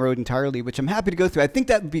down a different road entirely, which I'm happy to go through. I think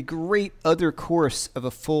that would be a great other course of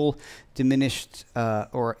a full diminished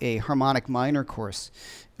or a harmonic minor course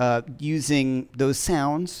using those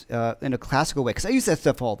sounds in a classical way, because I use that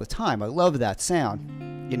stuff all the time. I love that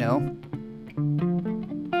sound, you know.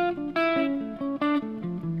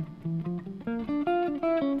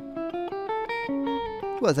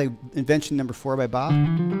 Well, it's like invention number 4 by Bach.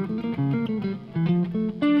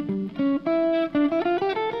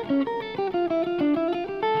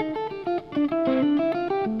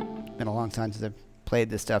 times as I've played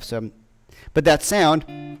this stuff. So, but that sound,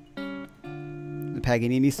 the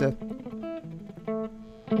Paganini stuff.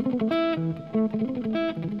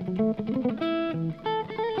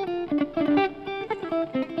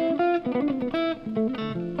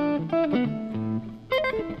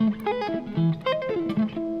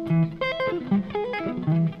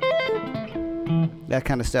 That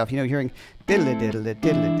kind of stuff, you know, hearing diddle diddle diddle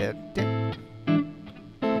diddle,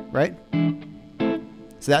 right?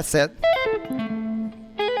 So that's it.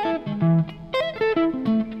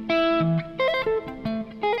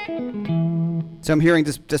 So I'm hearing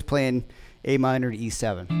just playing A minor to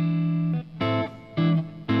E7.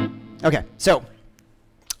 Okay, so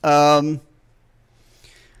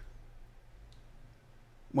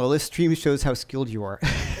well, this stream shows how skilled you are.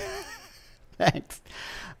 Thanks.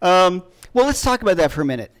 Well, let's talk about that for a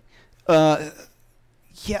minute.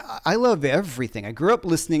 Yeah, I love everything. I grew up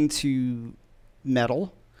listening to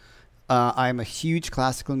metal. I'm a huge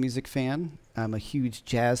classical music fan. I'm a huge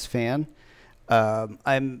jazz fan.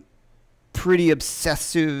 I'm pretty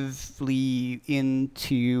obsessively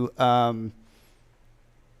into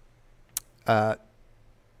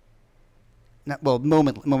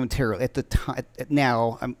momentarily at the time.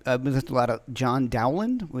 Now I'm listening to a lot of John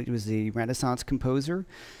Dowland, which was the Renaissance composer.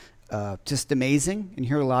 Just amazing, and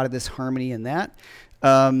hear a lot of this harmony in that.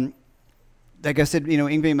 Like I said, you know,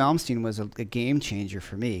 Yngwie Malmsteen was a game changer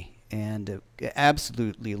for me, and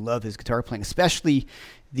absolutely love his guitar playing, especially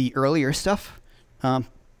the earlier stuff. What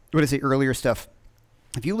is the earlier stuff?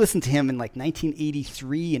 If you listen to him in like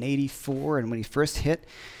 1983 and 84, and when he first hit,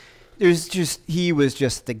 he was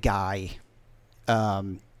just the guy at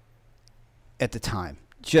the time,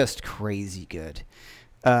 just crazy good.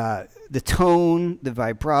 The tone, the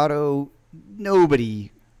vibrato,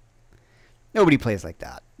 nobody plays like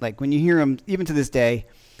that. Like when you hear him, even to this day,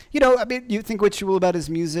 you know, I mean, you think what you will about his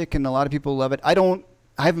music, and a lot of people love it.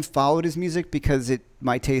 I haven't followed his music because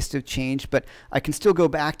my taste have changed, but I can still go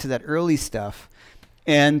back to that early stuff.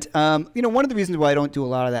 And, you know, one of the reasons why I don't do a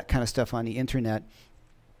lot of that kind of stuff on the internet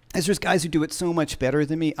is there's guys who do it so much better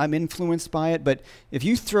than me. I'm influenced by it, but if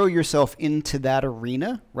you throw yourself into that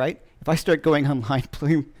arena, right? If I start going online,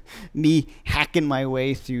 playing me hacking my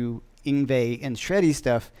way through Yngwie and shreddy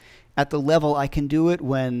stuff, at the level I can do it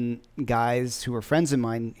when guys who are friends of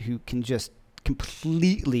mine who can just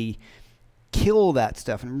completely kill that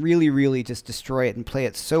stuff and really, really just destroy it and play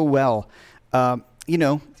it so well. You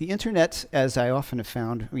know, the internet, as I often have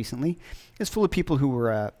found recently, is full of people who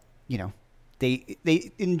are, you know, they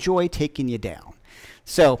enjoy taking you down.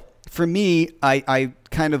 So for me, I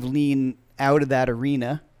kind of lean out of that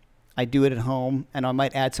arena. I do it at home, and I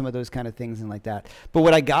might add some of those kind of things and like that. But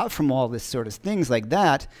what I got from all this sort of things like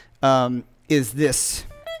that is this.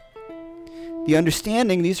 The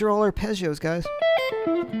understanding, these are all arpeggios, guys.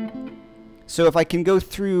 So if I can go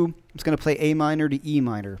through, I'm just going to play A minor to E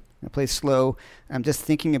minor. I'm going to play slow. I'm just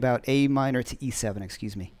thinking about A minor to E7,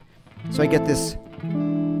 excuse me. So I get this.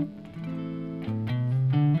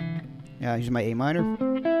 Yeah, here's my A minor.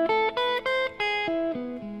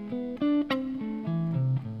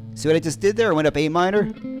 See what I just did there? I went up A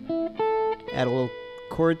minor, add a little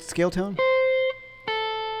chord scale tone.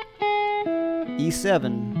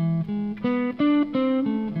 E7.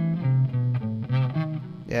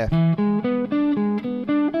 Yeah.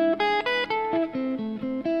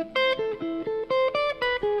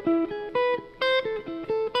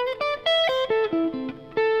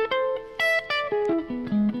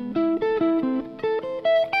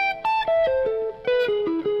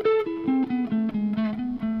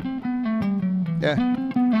 Yeah.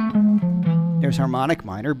 There's harmonic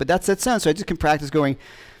minor, but that's that sound. So I just can practice going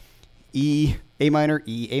E, A minor,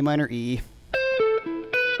 E, A minor, E.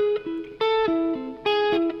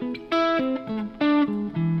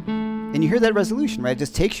 And you hear that resolution, right? It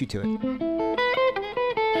just takes you to it.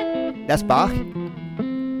 That's Bach.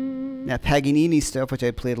 That Paganini stuff, which I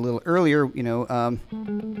played a little earlier, you know,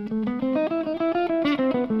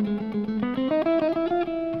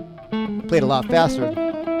 played a lot faster.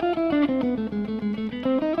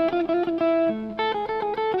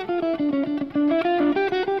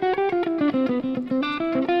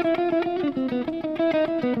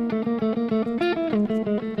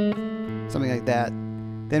 Something like that.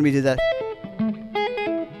 Then we did that.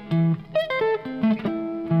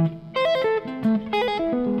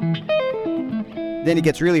 Then it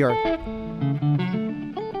gets really hard.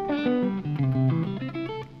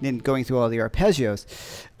 Then going through all the arpeggios.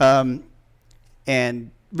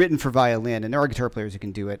 And written for violin. And there are guitar players who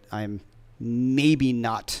can do it. I'm maybe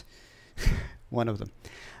not one of them.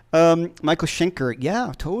 Michael Schenker.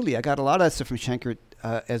 Yeah, totally. I got a lot of that stuff from Schenker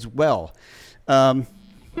as well.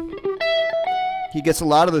 he gets a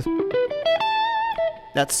lot of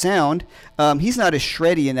that sound. He's not as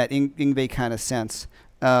shreddy in that Yngwie kind of sense.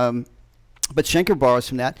 But Schenker borrows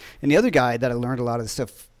from that. And the other guy that I learned a lot of this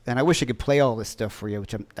stuff, and I wish I could play all this stuff for you,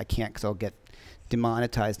 which I can't because I'll get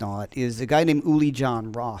demonetized and all that, is a guy named Uli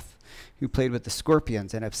John Roth, who played with the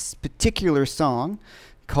Scorpions, and a particular song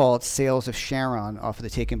called Sails of Sharon off of the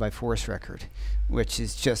Taken by Force record, which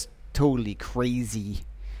is just totally crazy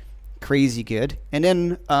good. And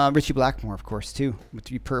then Ritchie Blackmore, of course, too, with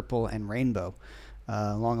Deep Purple and Rainbow.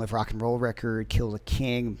 Long Live Rock and Roll record, Kill the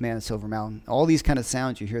King, Man of Silver Mountain, all these kind of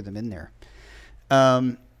sounds, you hear them in there.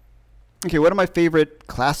 Okay, one of my favorite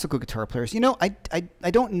classical guitar players. You know, I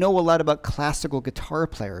don't know a lot about classical guitar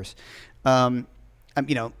players. You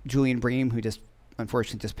know, Julian Bream, who just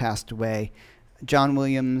unfortunately just passed away. John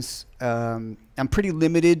Williams. I'm pretty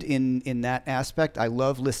limited in that aspect. I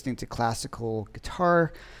love listening to classical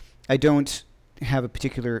guitar. I don't have a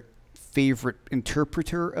particular favorite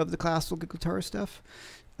interpreter of the classical guitar stuff.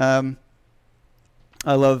 I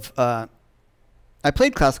love. I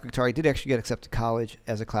played classical guitar. I did actually get accepted to college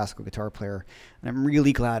as a classical guitar player, and I'm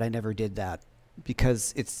really glad I never did that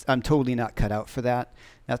because I'm totally not cut out for that.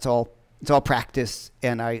 That's all. It's all practice,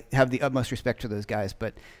 and I have the utmost respect for those guys,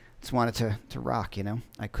 but just wanted to rock, you know.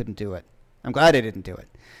 I couldn't do it. I'm glad I didn't do it.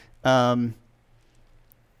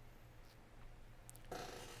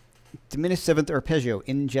 Diminished 7th Arpeggio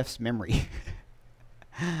in Jeff's memory.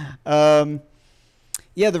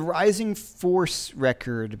 Yeah, the Rising Force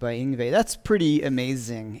record by Yngwie. That's pretty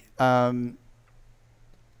amazing. There's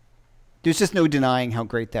just no denying how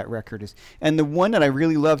great that record is. And the one that I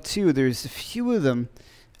really love, too, there's a few of them.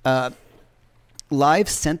 Live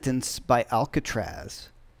Sentence by Alcatraz.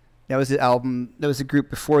 That was the album. That was a group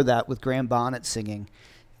before that with Graham Bonnet singing.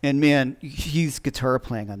 And, man, his guitar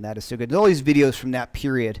playing on that is so good. There's all these videos from that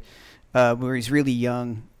period where he's really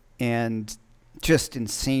young and just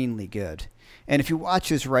insanely good. And if you watch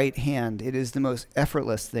his right hand, it is the most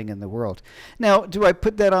effortless thing in the world. Now, do I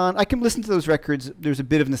put that on? I can listen to those records. There's a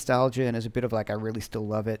bit of nostalgia and there's a bit of like, I really still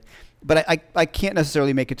love it. But I can't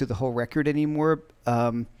necessarily make it to the whole record anymore.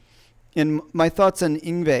 And my thoughts on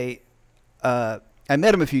Yngwie, I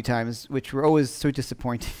met him a few times, which were always so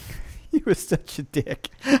disappointing. He was such a dick.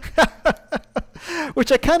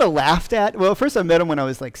 Which I kind of laughed at. Well, first I met him when I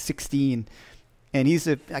was like 16. And he's,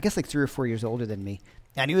 I guess, like 3 or 4 years older than me.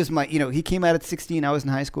 And he was he came out at 16. I was in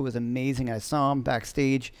high school. It was amazing. I saw him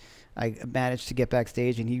backstage. I managed to get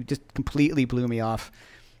backstage, and he just completely blew me off.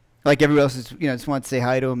 Like everyone else, just wanted to say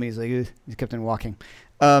hi to him. He's like, ugh. He kept on walking.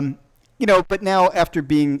 But now after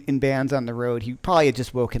being in bands on the road, he probably had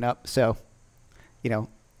just woken up. So,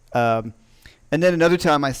 and then another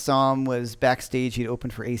time I saw him was backstage. He'd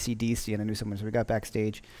opened for AC/DC, and I knew someone, so we got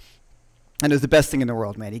backstage. And it was the best thing in the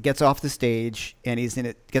world, man. He gets off the stage, and he's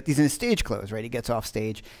in his stage clothes, right? He gets off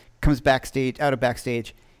stage, comes backstage, out of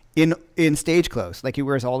backstage, in stage clothes, like he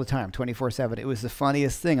wears all the time, 24/7. It was the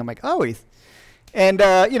funniest thing. I'm like, oh, and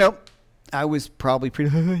I was probably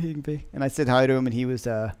pretty, and I said hi to him, and he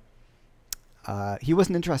wasn't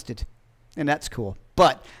interested, and that's cool.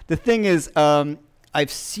 But the thing is, I've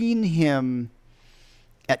seen him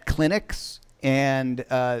at clinics, and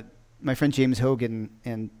my friend James Hogan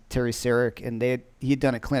and Terry Sarek, and he had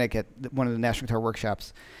done a clinic at one of the National Guitar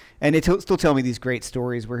Workshops, and they still tell me these great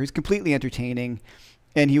stories where he's completely entertaining,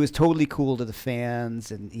 and he was totally cool to the fans,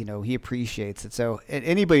 and he appreciates it. So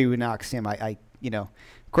anybody who knocks him, of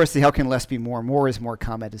course, the How Can Less Be More? More is More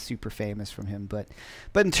comment is super famous from him, but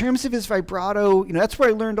in terms of his vibrato, that's where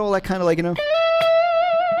I learned all that kind of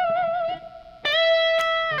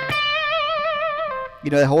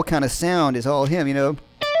that whole kind of sound is all him,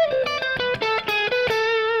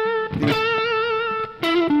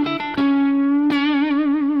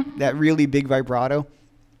 that really big vibrato,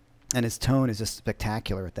 and his tone is just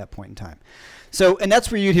spectacular at that point in time. So, and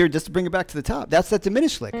that's where you'd hear, just to bring it back to the top, that's that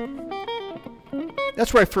diminished lick.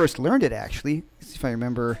 That's where I first learned it, actually. Let's see if I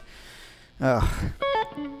remember.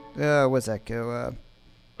 What's that go?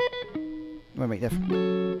 Wait,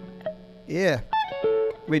 yeah.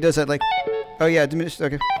 Wait, does that like? Oh yeah, diminished.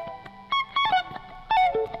 Okay.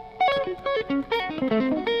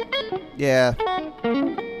 Yeah.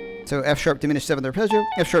 So F sharp diminished 7th arpeggio,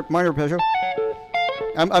 F sharp minor arpeggio.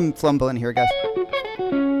 I'm fumbling here, guys.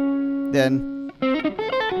 Then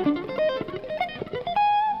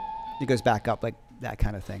it goes back up like that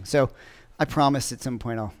kind of thing. So I promise at some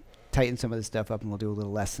point I'll tighten some of this stuff up and we'll do a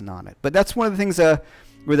little lesson on it. But that's one of the things where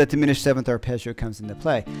that diminished 7th arpeggio comes into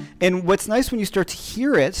play. And what's nice when you start to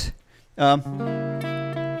hear it, you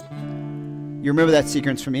remember that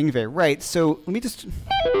sequence from Yngwie, right? So let me just,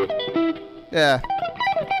 yeah,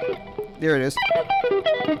 there it is.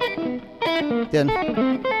 Then.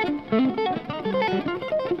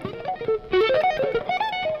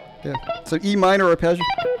 Yeah. So E minor arpeggio.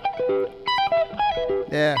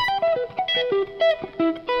 Yeah.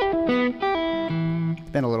 It's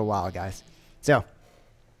been a little while, guys. So,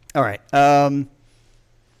 all right. All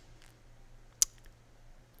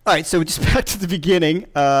right, so just back to the beginning.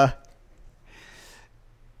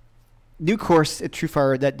 New course at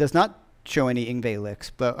TrueFire that does not show any Yngwie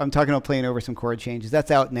licks, but I'm talking about playing over some chord changes.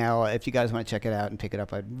 That's out now. If you guys want to check it out and pick it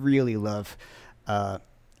up, I'd really love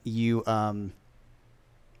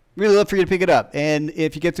really love for you to pick it up. And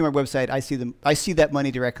if you get to my website, I see that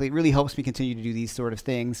money directly. It really helps me continue to do these sort of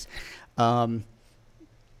things, and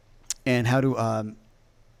how to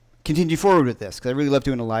continue forward with this, because I really love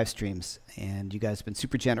doing the live streams. And you guys have been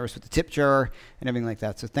super generous with the tip jar and everything like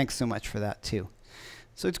that. So thanks so much for that too.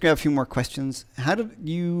 So let's grab a few more questions. How did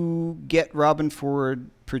you get Robin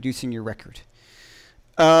Ford producing your record?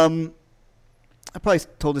 I probably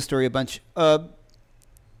told this story a bunch. He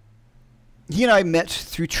and I met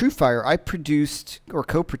through TrueFire. I produced, or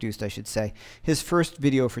co-produced, I should say, his first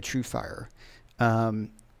video for TrueFire.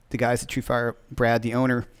 The guys at TrueFire, Brad, the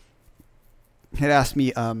owner, had asked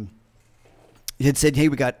me, he had said, hey,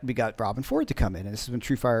 we got Robin Ford to come in. And this is when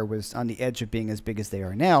TrueFire was on the edge of being as big as they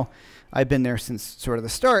are now. I've been there since sort of the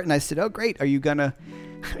start. And I said, oh, great. You got to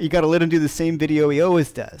let him do the same video he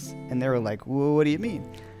always does. And they were like, well, what do you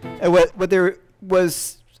mean? And what there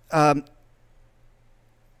was,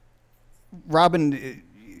 Robin,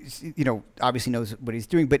 obviously knows what he's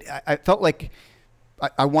doing, but I felt like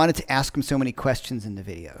I wanted to ask him so many questions in the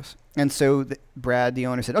videos. And so Brad, the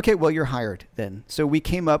owner, said, okay, well, you're hired then. So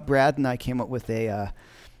Brad and I came up with a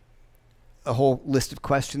whole list of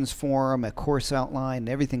questions for him, a course outline, and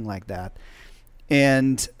everything like that.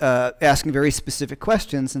 And asking very specific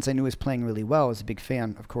questions, since I knew he was playing really well. I was a big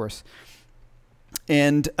fan, of course.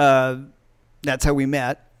 And that's how we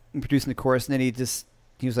met in producing the course. And then he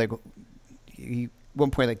was like, at one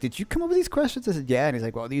point, like, did you come up with these questions? I said, yeah. And he's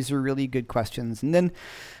like, well, these are really good questions. And then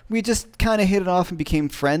we just kind of hit it off and became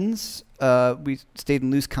friends. We stayed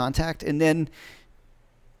in loose contact. And then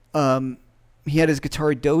he had his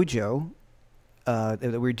guitar dojo that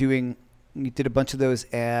we were doing. We did a bunch of those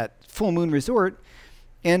at Full Moon Resort.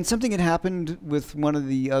 And something had happened with one of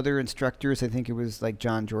the other instructors. I think it was like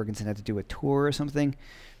John Jorgensen had to do a tour or something.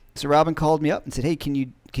 So Robin called me up and said, hey, can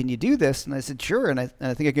you do this? And I said, sure. And I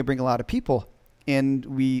think I can bring a lot of people. And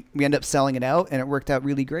we ended up selling it out, and it worked out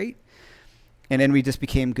really great. And then we just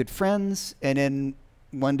became good friends. And then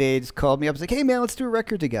one day he just called me up and was like, hey, man, let's do a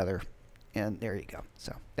record together. And there you go.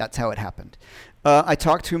 So that's how it happened. I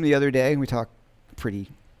talked to him the other day, and we talk pretty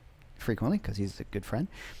frequently because he's a good friend.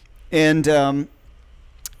 And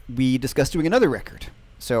we discussed doing another record.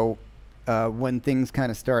 So when things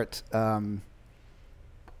kind of start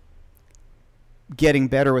getting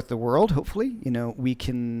better with the world, hopefully, we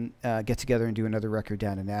can get together and do another record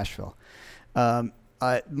down in Nashville.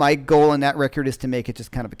 My goal in that record is to make it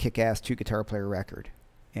just kind of a kick-ass two-guitar player record.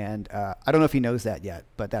 And I don't know if he knows that yet,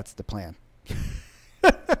 but that's the plan.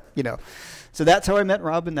 So that's how I met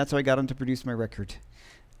Robin. That's how I got him to produce my record.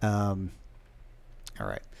 All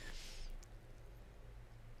right.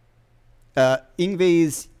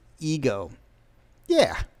 Yngwie's ego.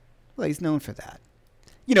 Yeah. Well, he's known for that.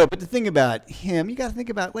 But the thing about him, you got to think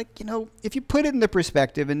about, if you put it in the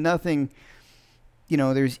perspective and nothing,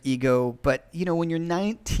 there's ego. But, when you're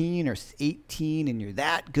 19 or 18 and you're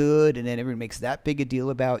that good and then everyone makes that big a deal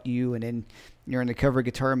about you and then you're on the cover of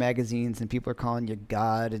guitar magazines and people are calling you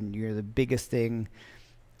God and you're the biggest thing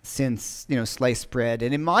since, sliced bread.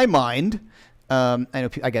 And in my mind, I know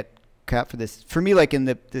I get crap for this. For me, like in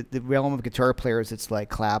the realm of guitar players, it's like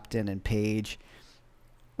Clapton and Page.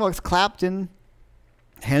 Well, it's Clapton,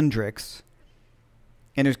 Hendrix,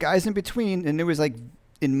 and there's guys in between, and there was like,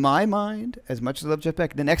 in my mind, as much as I love Jeff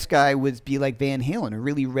Beck, the next guy would be like Van Halen, who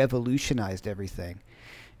really revolutionized everything.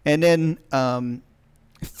 And then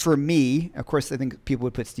for me, of course, I think people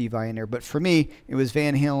would put Steve Vai in there, but for me, it was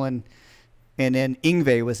Van Halen, and then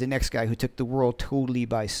Yngwie was the next guy who took the world totally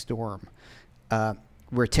by storm,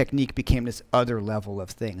 where technique became this other level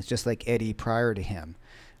of things, just like Eddie prior to him.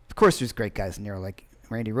 Of course, there's great guys in there, like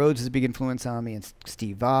Randy Rhoads is a big influence on me, and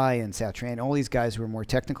Steve Vai and Satran, all these guys who were more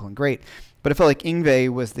technical and great. But I felt like Yngwie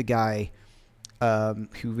was the guy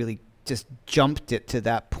who really just jumped it to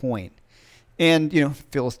that point. And,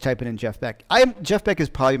 Phil's typing in Jeff Beck. Jeff Beck is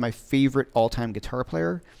probably my favorite all-time guitar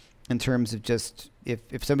player in terms of just,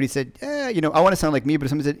 if somebody said, I want to sound like me, but if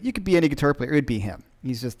somebody said, you could be any guitar player, it would be him.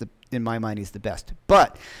 He's just, in my mind, he's the best.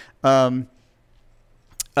 But I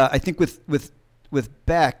think with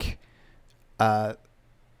Beck,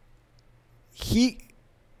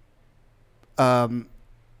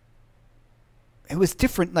 it was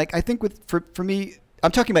different. Like, I think for me,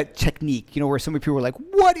 I'm talking about technique, where some people were like,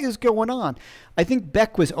 what is going on? I think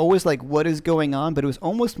Beck was always like, what is going on? But it was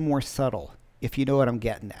almost more subtle, if you know what I'm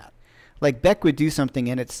getting at. Like, Beck would do something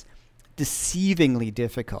and it's deceivingly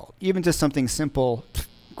difficult. Even just something simple,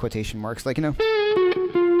 quotation marks, like, yeah,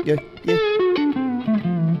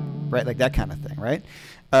 right? Like that kind of thing, right?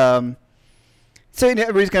 So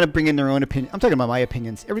everybody's got to bring in their own opinion. I'm talking about my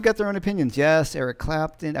opinions. Everybody got their own opinions. Yes, Eric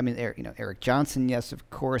Clapton. I mean, Eric Johnson. Yes, of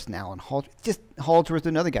course. And Alan Haldsworth. Just Haldsworth,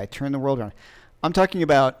 another guy. Turn the world around. I'm talking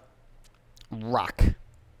about rock,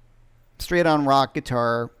 straight on rock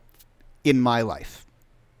guitar in my life.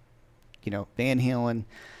 Van Halen,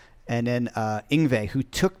 and then Yngwie, who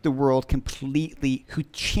took the world completely, who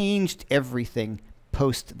changed everything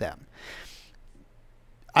post them.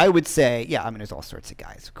 I would say, yeah. I mean, there's all sorts of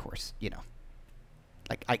guys, of course.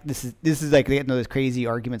 Like this is like they get into those crazy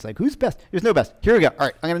arguments like who's best? There's no best. Here we go. All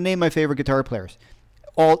right, I'm gonna name my favorite guitar players,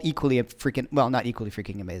 all equally freaking not equally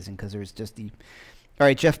freaking amazing because there's just the. All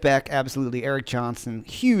right, Jeff Beck, absolutely. Eric Johnson,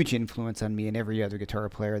 huge influence on me and every other guitar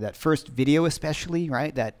player. That first video, especially,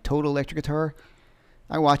 right? That Total Electric guitar,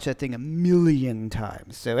 I watched that thing a million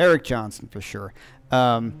times. So Eric Johnson for sure.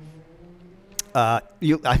 I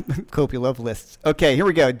hope you love lists. Okay, here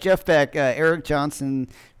we go. Jeff Beck, Eric Johnson,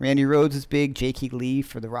 Randy Rhoads is big. J.K. Lee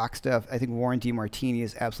for the rock stuff. I think Warren DeMartini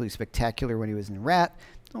is absolutely spectacular when he was in Rat.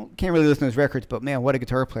 Can't really listen to his records, but man, what a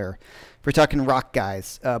guitar player. If we're talking rock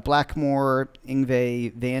guys, Blackmore,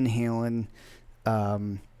 Yngwie, Van Halen,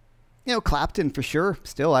 Clapton for sure.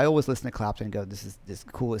 Still, I always listen to Clapton and go, this is the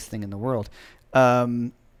coolest thing in the world.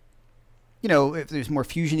 If there's more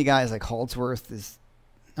fusion-y guys like Haldsworth's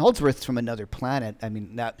from another planet. I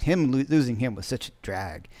mean, losing him was such a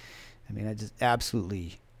drag. I mean, I just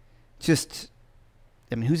absolutely who's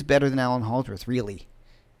better than Alan Haldsworth, really,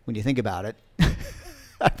 when you think about it?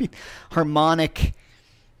 I mean, harmonic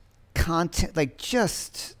content, like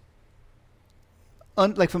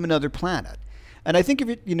like from another planet. And I think I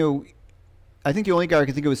think the only guy I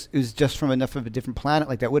could think of was just from enough of a different planet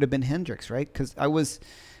like that would have been Hendrix, right? Because I wasn't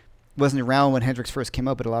around when Hendrix first came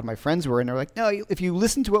out, but a lot of my friends were, and they're like, no, if you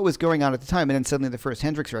listen to what was going on at the time, and then suddenly the first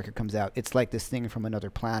Hendrix record comes out, it's like this thing from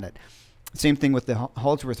another planet. Same thing with the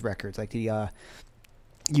Haldsworth records, like the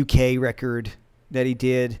UK record that he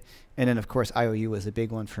did, and then of course IOU was a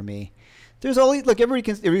big one for me. There's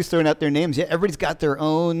everybody's throwing out their names. Yeah, everybody's got their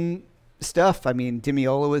own stuff. I mean,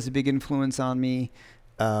 Dimiola was a big influence on me.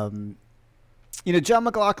 John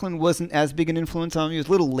McLaughlin wasn't as big an influence on me. It was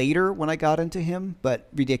a little later when I got into him, but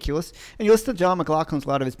ridiculous. And you listen to John McLaughlin's, a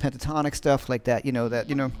lot of his pentatonic stuff like that,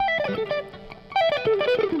 that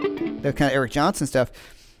kind of Eric Johnson stuff.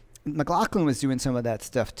 McLaughlin was doing some of that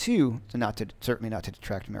stuff too, certainly not to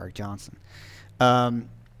detract from Eric Johnson.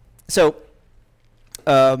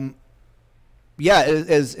 Yeah,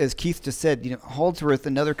 as Keith just said, Haldsworth,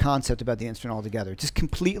 another concept about the instrument altogether, just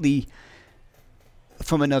completely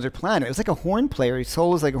from another planet. It was like a horn player. His soul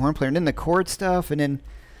was like a horn player, and then the chord stuff, and then,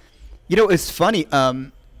 it's funny.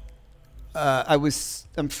 I'm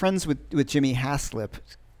friends with Jimmy Haslip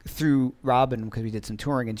through Robin because we did some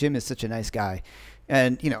touring, and Jim is such a nice guy,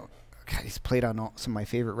 and God, he's played on some of my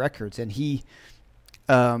favorite records, and he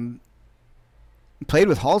played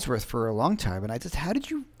with Haldsworth for a long time, and I just, how'd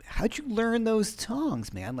you learn those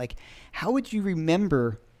songs, man? Like, how would you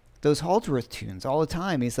remember those Haldsworth tunes all the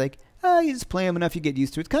time? He's like, you just play them enough, you get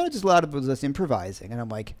used to it. It's kind of just a lot of us improvising. And I'm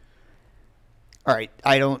like, all right,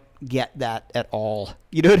 I don't get that at all.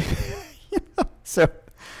 You know what I mean? So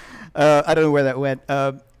I don't know where that went.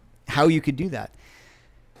 How you could do that.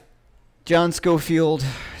 John Scofield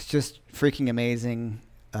is just freaking amazing.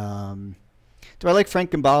 Do I like Frank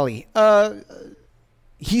Gambale?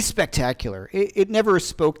 He's spectacular. It never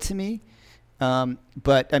spoke to me.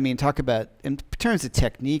 But, I mean, talk about, in terms of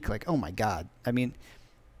technique, like, oh, my God. I mean,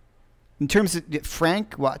 in terms of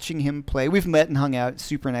Frank, watching him play, we've met and hung out,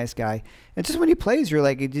 super nice guy. And just when he plays, you're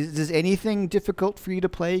like, is anything difficult for you to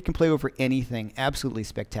play? You can play over anything. Absolutely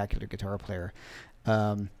spectacular guitar player.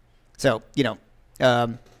 So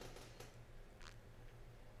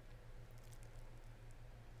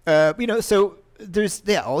there's,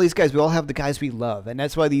 all these guys, we all have the guys we love. And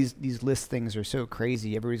that's why these list things are so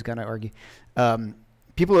crazy. Everybody's going to argue.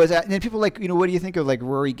 People always ask, and then people like, what do you think of like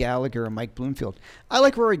Rory Gallagher or Mike Bloomfield? I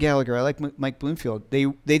like Rory Gallagher. I like Mike Bloomfield.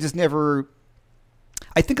 They just never,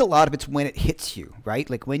 I think a lot of it's when it hits you, right?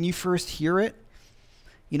 Like when you first hear it,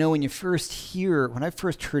 when I first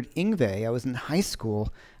heard Yngwie, I was in high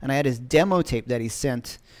school and I had his demo tape that he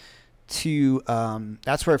sent to,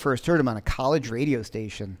 that's where I first heard him, on a college radio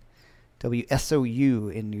station,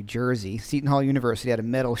 WSOU in New Jersey. Seton Hall University had a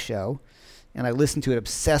metal show. and I listened to it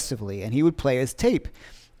obsessively. And he would play his tape,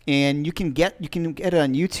 and you can get it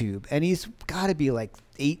on YouTube. And he's got to be like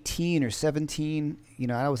 18 or 17. You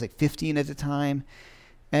know, I was like 15 at the time,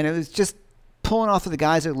 and it was just pulling off of the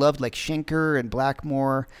guys I loved, like Schenker and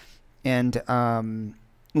Blackmore and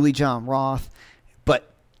Lee John Roth,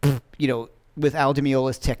 but you know, with Al Di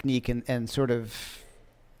Meola's technique and sort of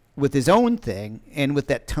with his own thing, and with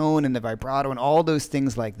that tone and the vibrato and all those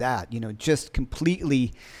things like that, you know, just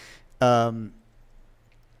completely off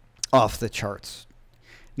the charts.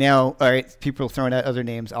 Now, all right, people throwing out other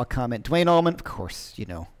names. I'll comment. Dwayne Allman, of course, you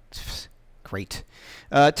know, great.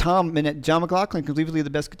 Tom Minette, John McLaughlin, completely the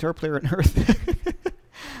best guitar player on earth.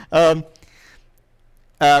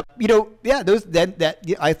 You know, yeah,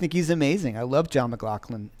 I think he's amazing. I love John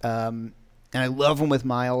McLaughlin, and I love him with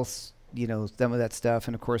Miles. You know, some of that stuff,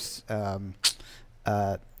 and of course,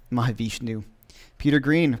 Mahavishnu, Peter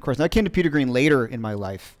Green. Of course, and I came to Peter Green later in my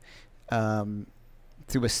life,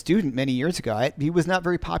 through a student many years ago. He was not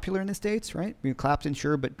very popular in the States, right? I mean, Clapton,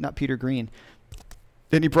 sure, but not Peter Green.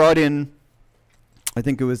 Then he brought in, I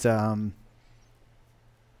think it was, yeah,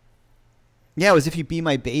 it was If You Be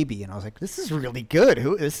My Baby, and I was like, this is really good.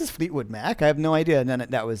 This is Fleetwood Mac? I have no idea. And then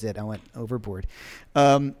that was it. I went overboard.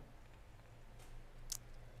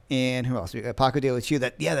 And who else? Paco de Lucia.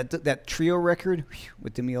 That trio record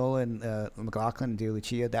with Di Meola and McLaughlin and de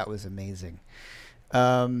Lucia, that was amazing.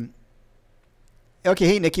 Okay,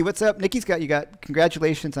 hey Nikki, what's up? Nikki's got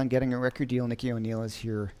congratulations on getting a record deal. Nikki O'Neill is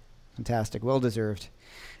here. Fantastic, well deserved.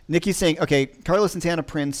 Nikki's saying, okay, Carlos Santana,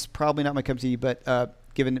 Prince, probably not my cup of tea, but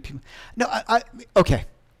given that people, no, okay,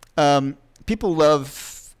 people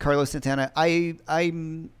love Carlos Santana. He's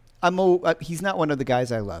not one of the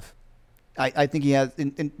guys I love. I think he has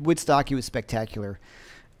in Woodstock. He was spectacular.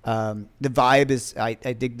 The vibe is I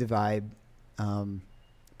dig the vibe, but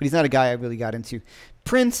he's not a guy I really got into.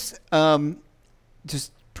 Prince,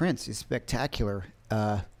 just Prince is spectacular.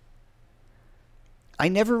 I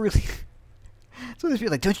never really. So they feel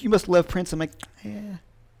like, you must love Prince. I'm like, yeah.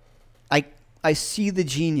 I see the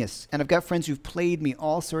genius, and I've got friends who've played me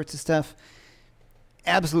all sorts of stuff.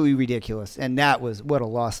 Absolutely ridiculous, and what a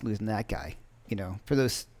loss losing that guy. You know, for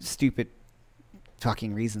those stupid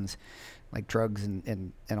talking reasons like drugs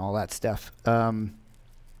and all that stuff. But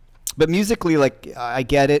musically, like, I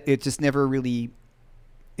get it. It just never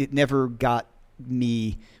got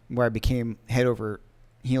me where I became head over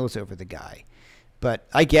heels over the guy. But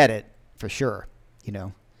I get it for sure, you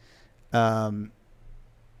know.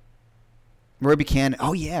 Roy Buchanan.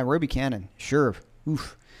 Oh yeah, Roy Buchanan. Sure.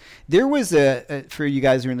 Oof. There was for you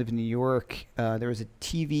guys who live in New York, there was a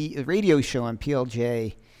radio show on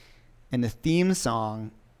PLJ, and the theme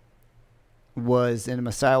song was "And the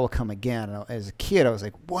Messiah Will Come Again." And as a kid, I was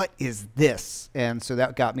like, "What is this?" And so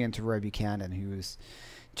that got me into Roy Buchanan, who was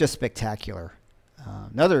just spectacular.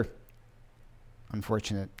 Another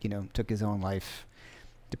unfortunate, you know, took his own life,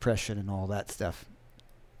 depression and all that stuff.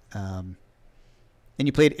 And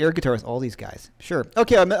you played air guitar with all these guys. Sure.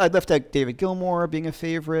 Okay, I left out David Gilmour being a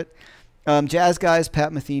favorite. Jazz guys,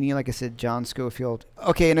 Pat Metheny, like I said, John Scofield.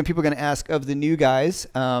 Okay, and then people are going to ask, of the new guys,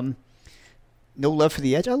 no love for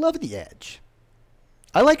The Edge? I love The Edge.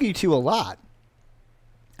 I like U2 a lot.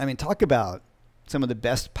 I mean, talk about some of the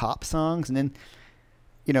best pop songs. And then,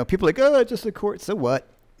 you know, people are like, oh, just a chord. So what?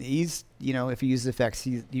 He's, you know, if he uses effects,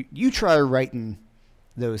 you try writing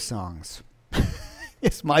those songs.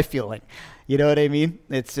 It's my feeling. You know what I mean?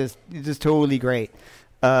 It's just totally great.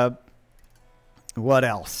 What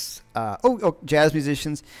else? Jazz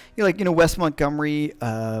musicians. You know, like, you know, Wes Montgomery,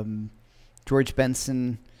 George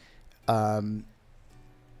Benson. Man.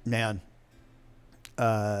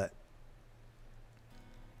 I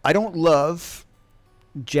don't love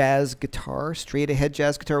jazz guitar, straight ahead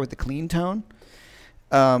jazz guitar with the clean tone.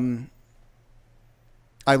 I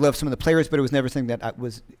love some of the players, but it was never something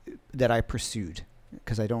that I pursued.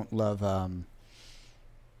 Because I don't love, I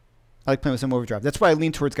like playing with some overdrive. That's why I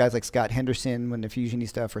lean towards guys like Scott Henderson when the fusiony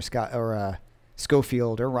stuff, or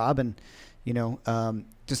Scofield or Robin, you know,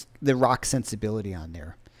 just the rock sensibility on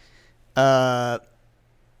there.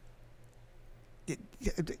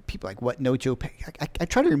 People like what? No Joe. I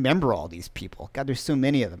try to remember all these people. God, there's so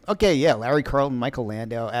many of them. Okay, yeah, Larry Carlton, Michael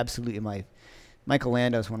Landau, absolutely Michael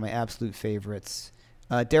Landau is one of my absolute favorites.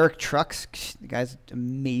 Derek Trucks, the guy's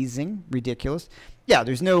amazing, ridiculous. Yeah,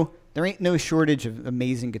 there ain't no shortage of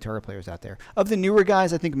amazing guitar players out there. Of the newer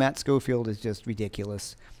guys, I think Matt Schofield is just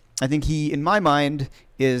ridiculous. I think he, in my mind,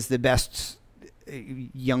 is the best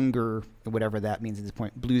younger, whatever that means at this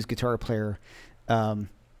point, blues guitar player.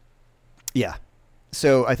 Yeah.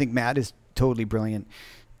 So I think Matt is totally brilliant.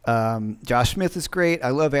 Josh Smith is great. I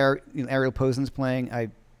love Ariel Posen's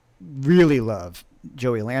playing. really love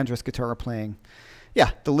Joey Landreth's guitar playing.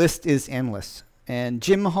 Yeah, the list is endless. And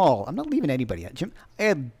Jim Hall, I'm not leaving anybody out. I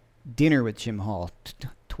had dinner with Jim Hall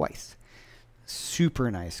twice.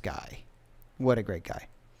 Super nice guy. What a great guy.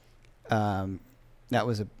 That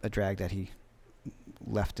was a drag that he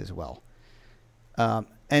left as well. And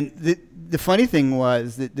the funny thing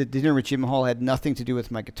was that the dinner with Jim Hall had nothing to do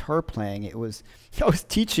with my guitar playing. It was, I was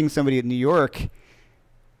teaching somebody in New York,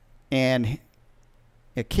 and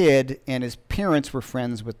a kid and his parents were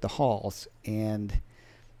friends with the Halls, and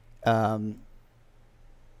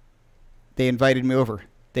they invited me over.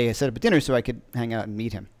 They had set up a dinner so I could hang out and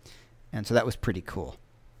meet him. And so that was pretty cool.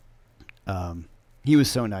 He was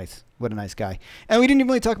so nice. What a nice guy. And we didn't even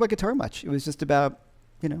really talk about guitar much. It was just about,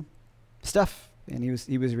 you know, stuff. And he was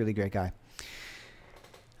a really great guy.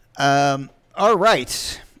 All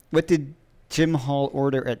right. What did Jim Hall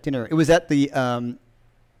order at dinner? It was at the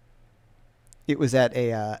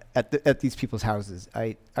at these people's houses.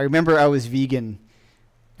 I remember I was vegan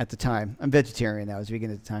at the time. I'm vegetarian now. I was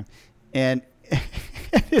vegan at the time. And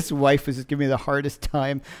his wife was just giving me the hardest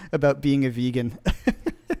time about being a vegan.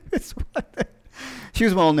 She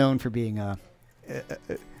was well known for being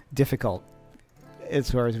difficult, as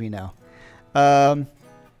far as we know.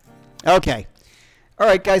 Okay. All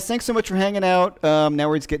right, guys. Thanks so much for hanging out. Now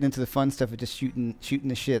we're just getting into the fun stuff of just shooting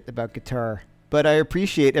the shit about guitar. But I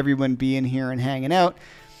appreciate everyone being here and hanging out.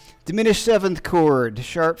 Diminished 7th chord,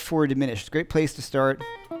 sharp 4 diminished. Great place to start.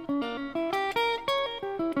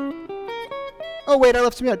 Oh, wait, I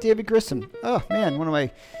left somebody out. David Grissom. Oh, man, one of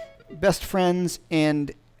my best friends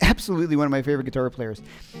and absolutely one of my favorite guitar players.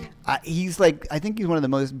 He's like, I think he's one of the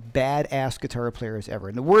most badass guitar players ever.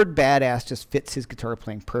 And the word badass just fits his guitar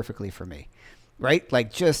playing perfectly for me, right?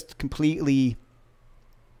 Like, just completely,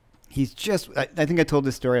 he's just, I think I told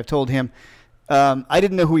this story. I've told him. I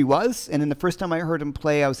didn't know who he was. And then the first time I heard him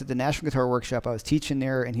play, I was at the National Guitar Workshop. I was teaching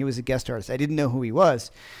there, and he was a guest artist. I didn't know who he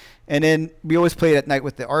was. And then we always played at night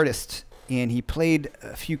with the artist. And he played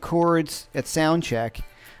a few chords at sound check.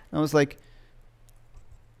 And I was like,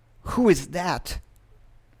 who is that?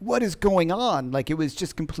 What is going on? Like, it was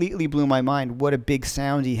just completely blew my mind what a big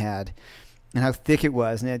sound he had and how thick it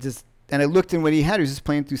was. And I looked in what he had. He was just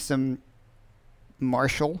playing through some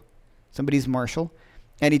Marshall, somebody's Marshall.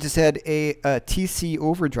 And he just had a TC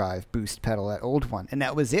overdrive boost pedal, that old one. And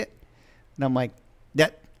that was it. And I'm like,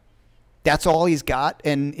 that's all he's got.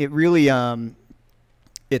 And it really,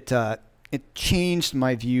 it changed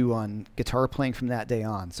my view on guitar playing from that day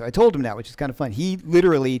on. So I told him that, which is kind of fun. He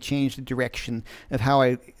literally changed the direction of how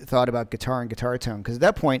I thought about guitar and guitar tone. Because at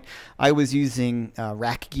that point, I was using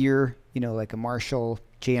rack gear, you know, like a Marshall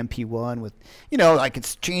JMP1 with, you know, I could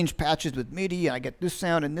change patches with MIDI, and I get this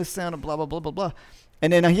sound and blah, blah, blah, blah, blah.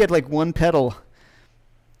 And then he had like one pedal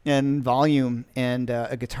and volume and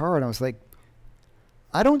a guitar, and I was like,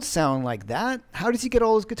 I don't sound like that. How does he get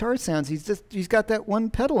all his guitar sounds? He's got that one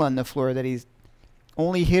pedal on the floor that he's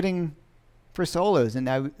only hitting for solos. And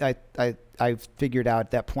I figured out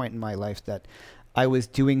at that point in my life that I was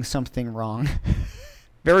doing something wrong,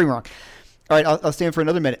 very wrong. All right, I'll stand for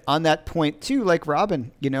another minute. On that point too, like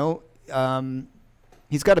Robin, you know,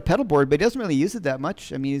 he's got a pedal board, but he doesn't really use it that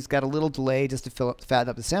much. I mean, he's got a little delay just to fatten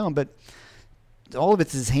up the sound, but all of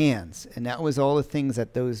it's his hands, and that was all the things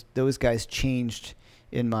that those guys changed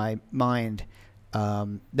in my mind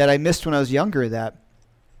that I missed when I was younger. That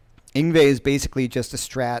Yngwie is basically just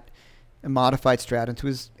a modified Strat into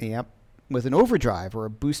his amp with an overdrive or a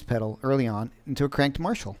boost pedal early on into a cranked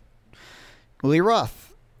Marshall. Willie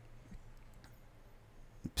Roth,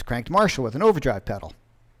 it's cranked Marshall with an overdrive pedal.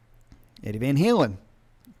 Eddie Van Halen,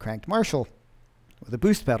 cranked Marshall with a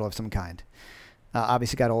boost pedal of some kind.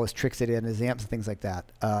 Obviously got all his tricks in his amps and things like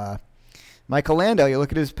that. Michael Landau, you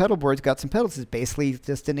look at his pedal board, it's got some pedals. It's basically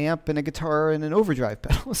just an amp and a guitar and an overdrive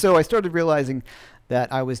pedal. So I started realizing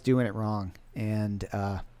that I was doing it wrong. And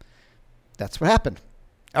that's what happened.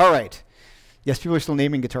 All right. Yes, people are still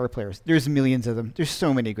naming guitar players. There's millions of them. There's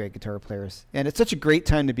so many great guitar players. And it's such a great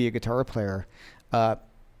time to be a guitar player.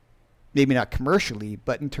 Maybe not commercially,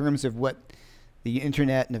 but in terms of what the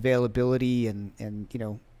internet and availability and you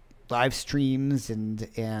know, live streams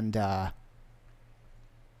and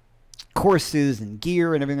courses and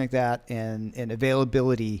gear and everything like that, and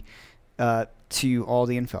availability to all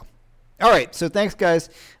the info. All right, so thanks, guys.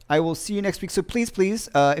 I will see you next week. So please,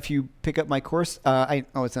 if you pick up my course,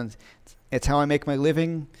 it's How I Make My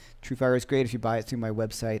Living. TrueFire is great if you buy it through my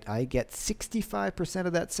website. I get 65%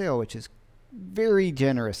 of that sale, which is very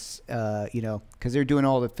generous, you know, because they're doing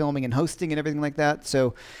all the filming and hosting and everything like that.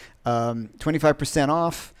 So 25%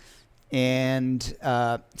 off. And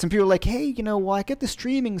some people are like, hey, you know, well, I get the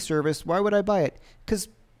streaming service. Why would I buy it? Because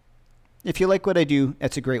if you like what I do,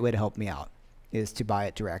 that's a great way to help me out, is to buy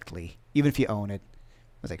it directly, even if you own it.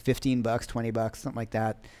 It was like $15, $20, something like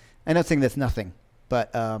that. I'm not saying that's nothing,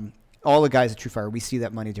 but all the guys at TrueFire, we see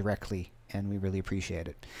that money directly, and we really appreciate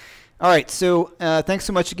it. All right, so thanks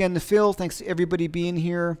so much again to Phil. Thanks to everybody being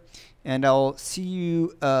here, and I'll see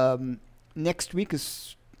you next week.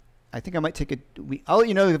 I think I might take a week. I'll let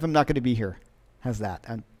you know if I'm not going to be here. How's that?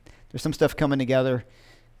 There's some stuff coming together.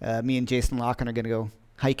 Me and Jason Locken are going to go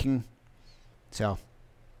hiking. So,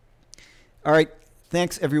 all right,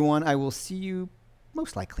 thanks everyone. I will see you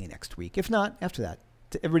most likely next week. If not, after that.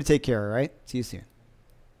 Everybody take care, all right? See you soon.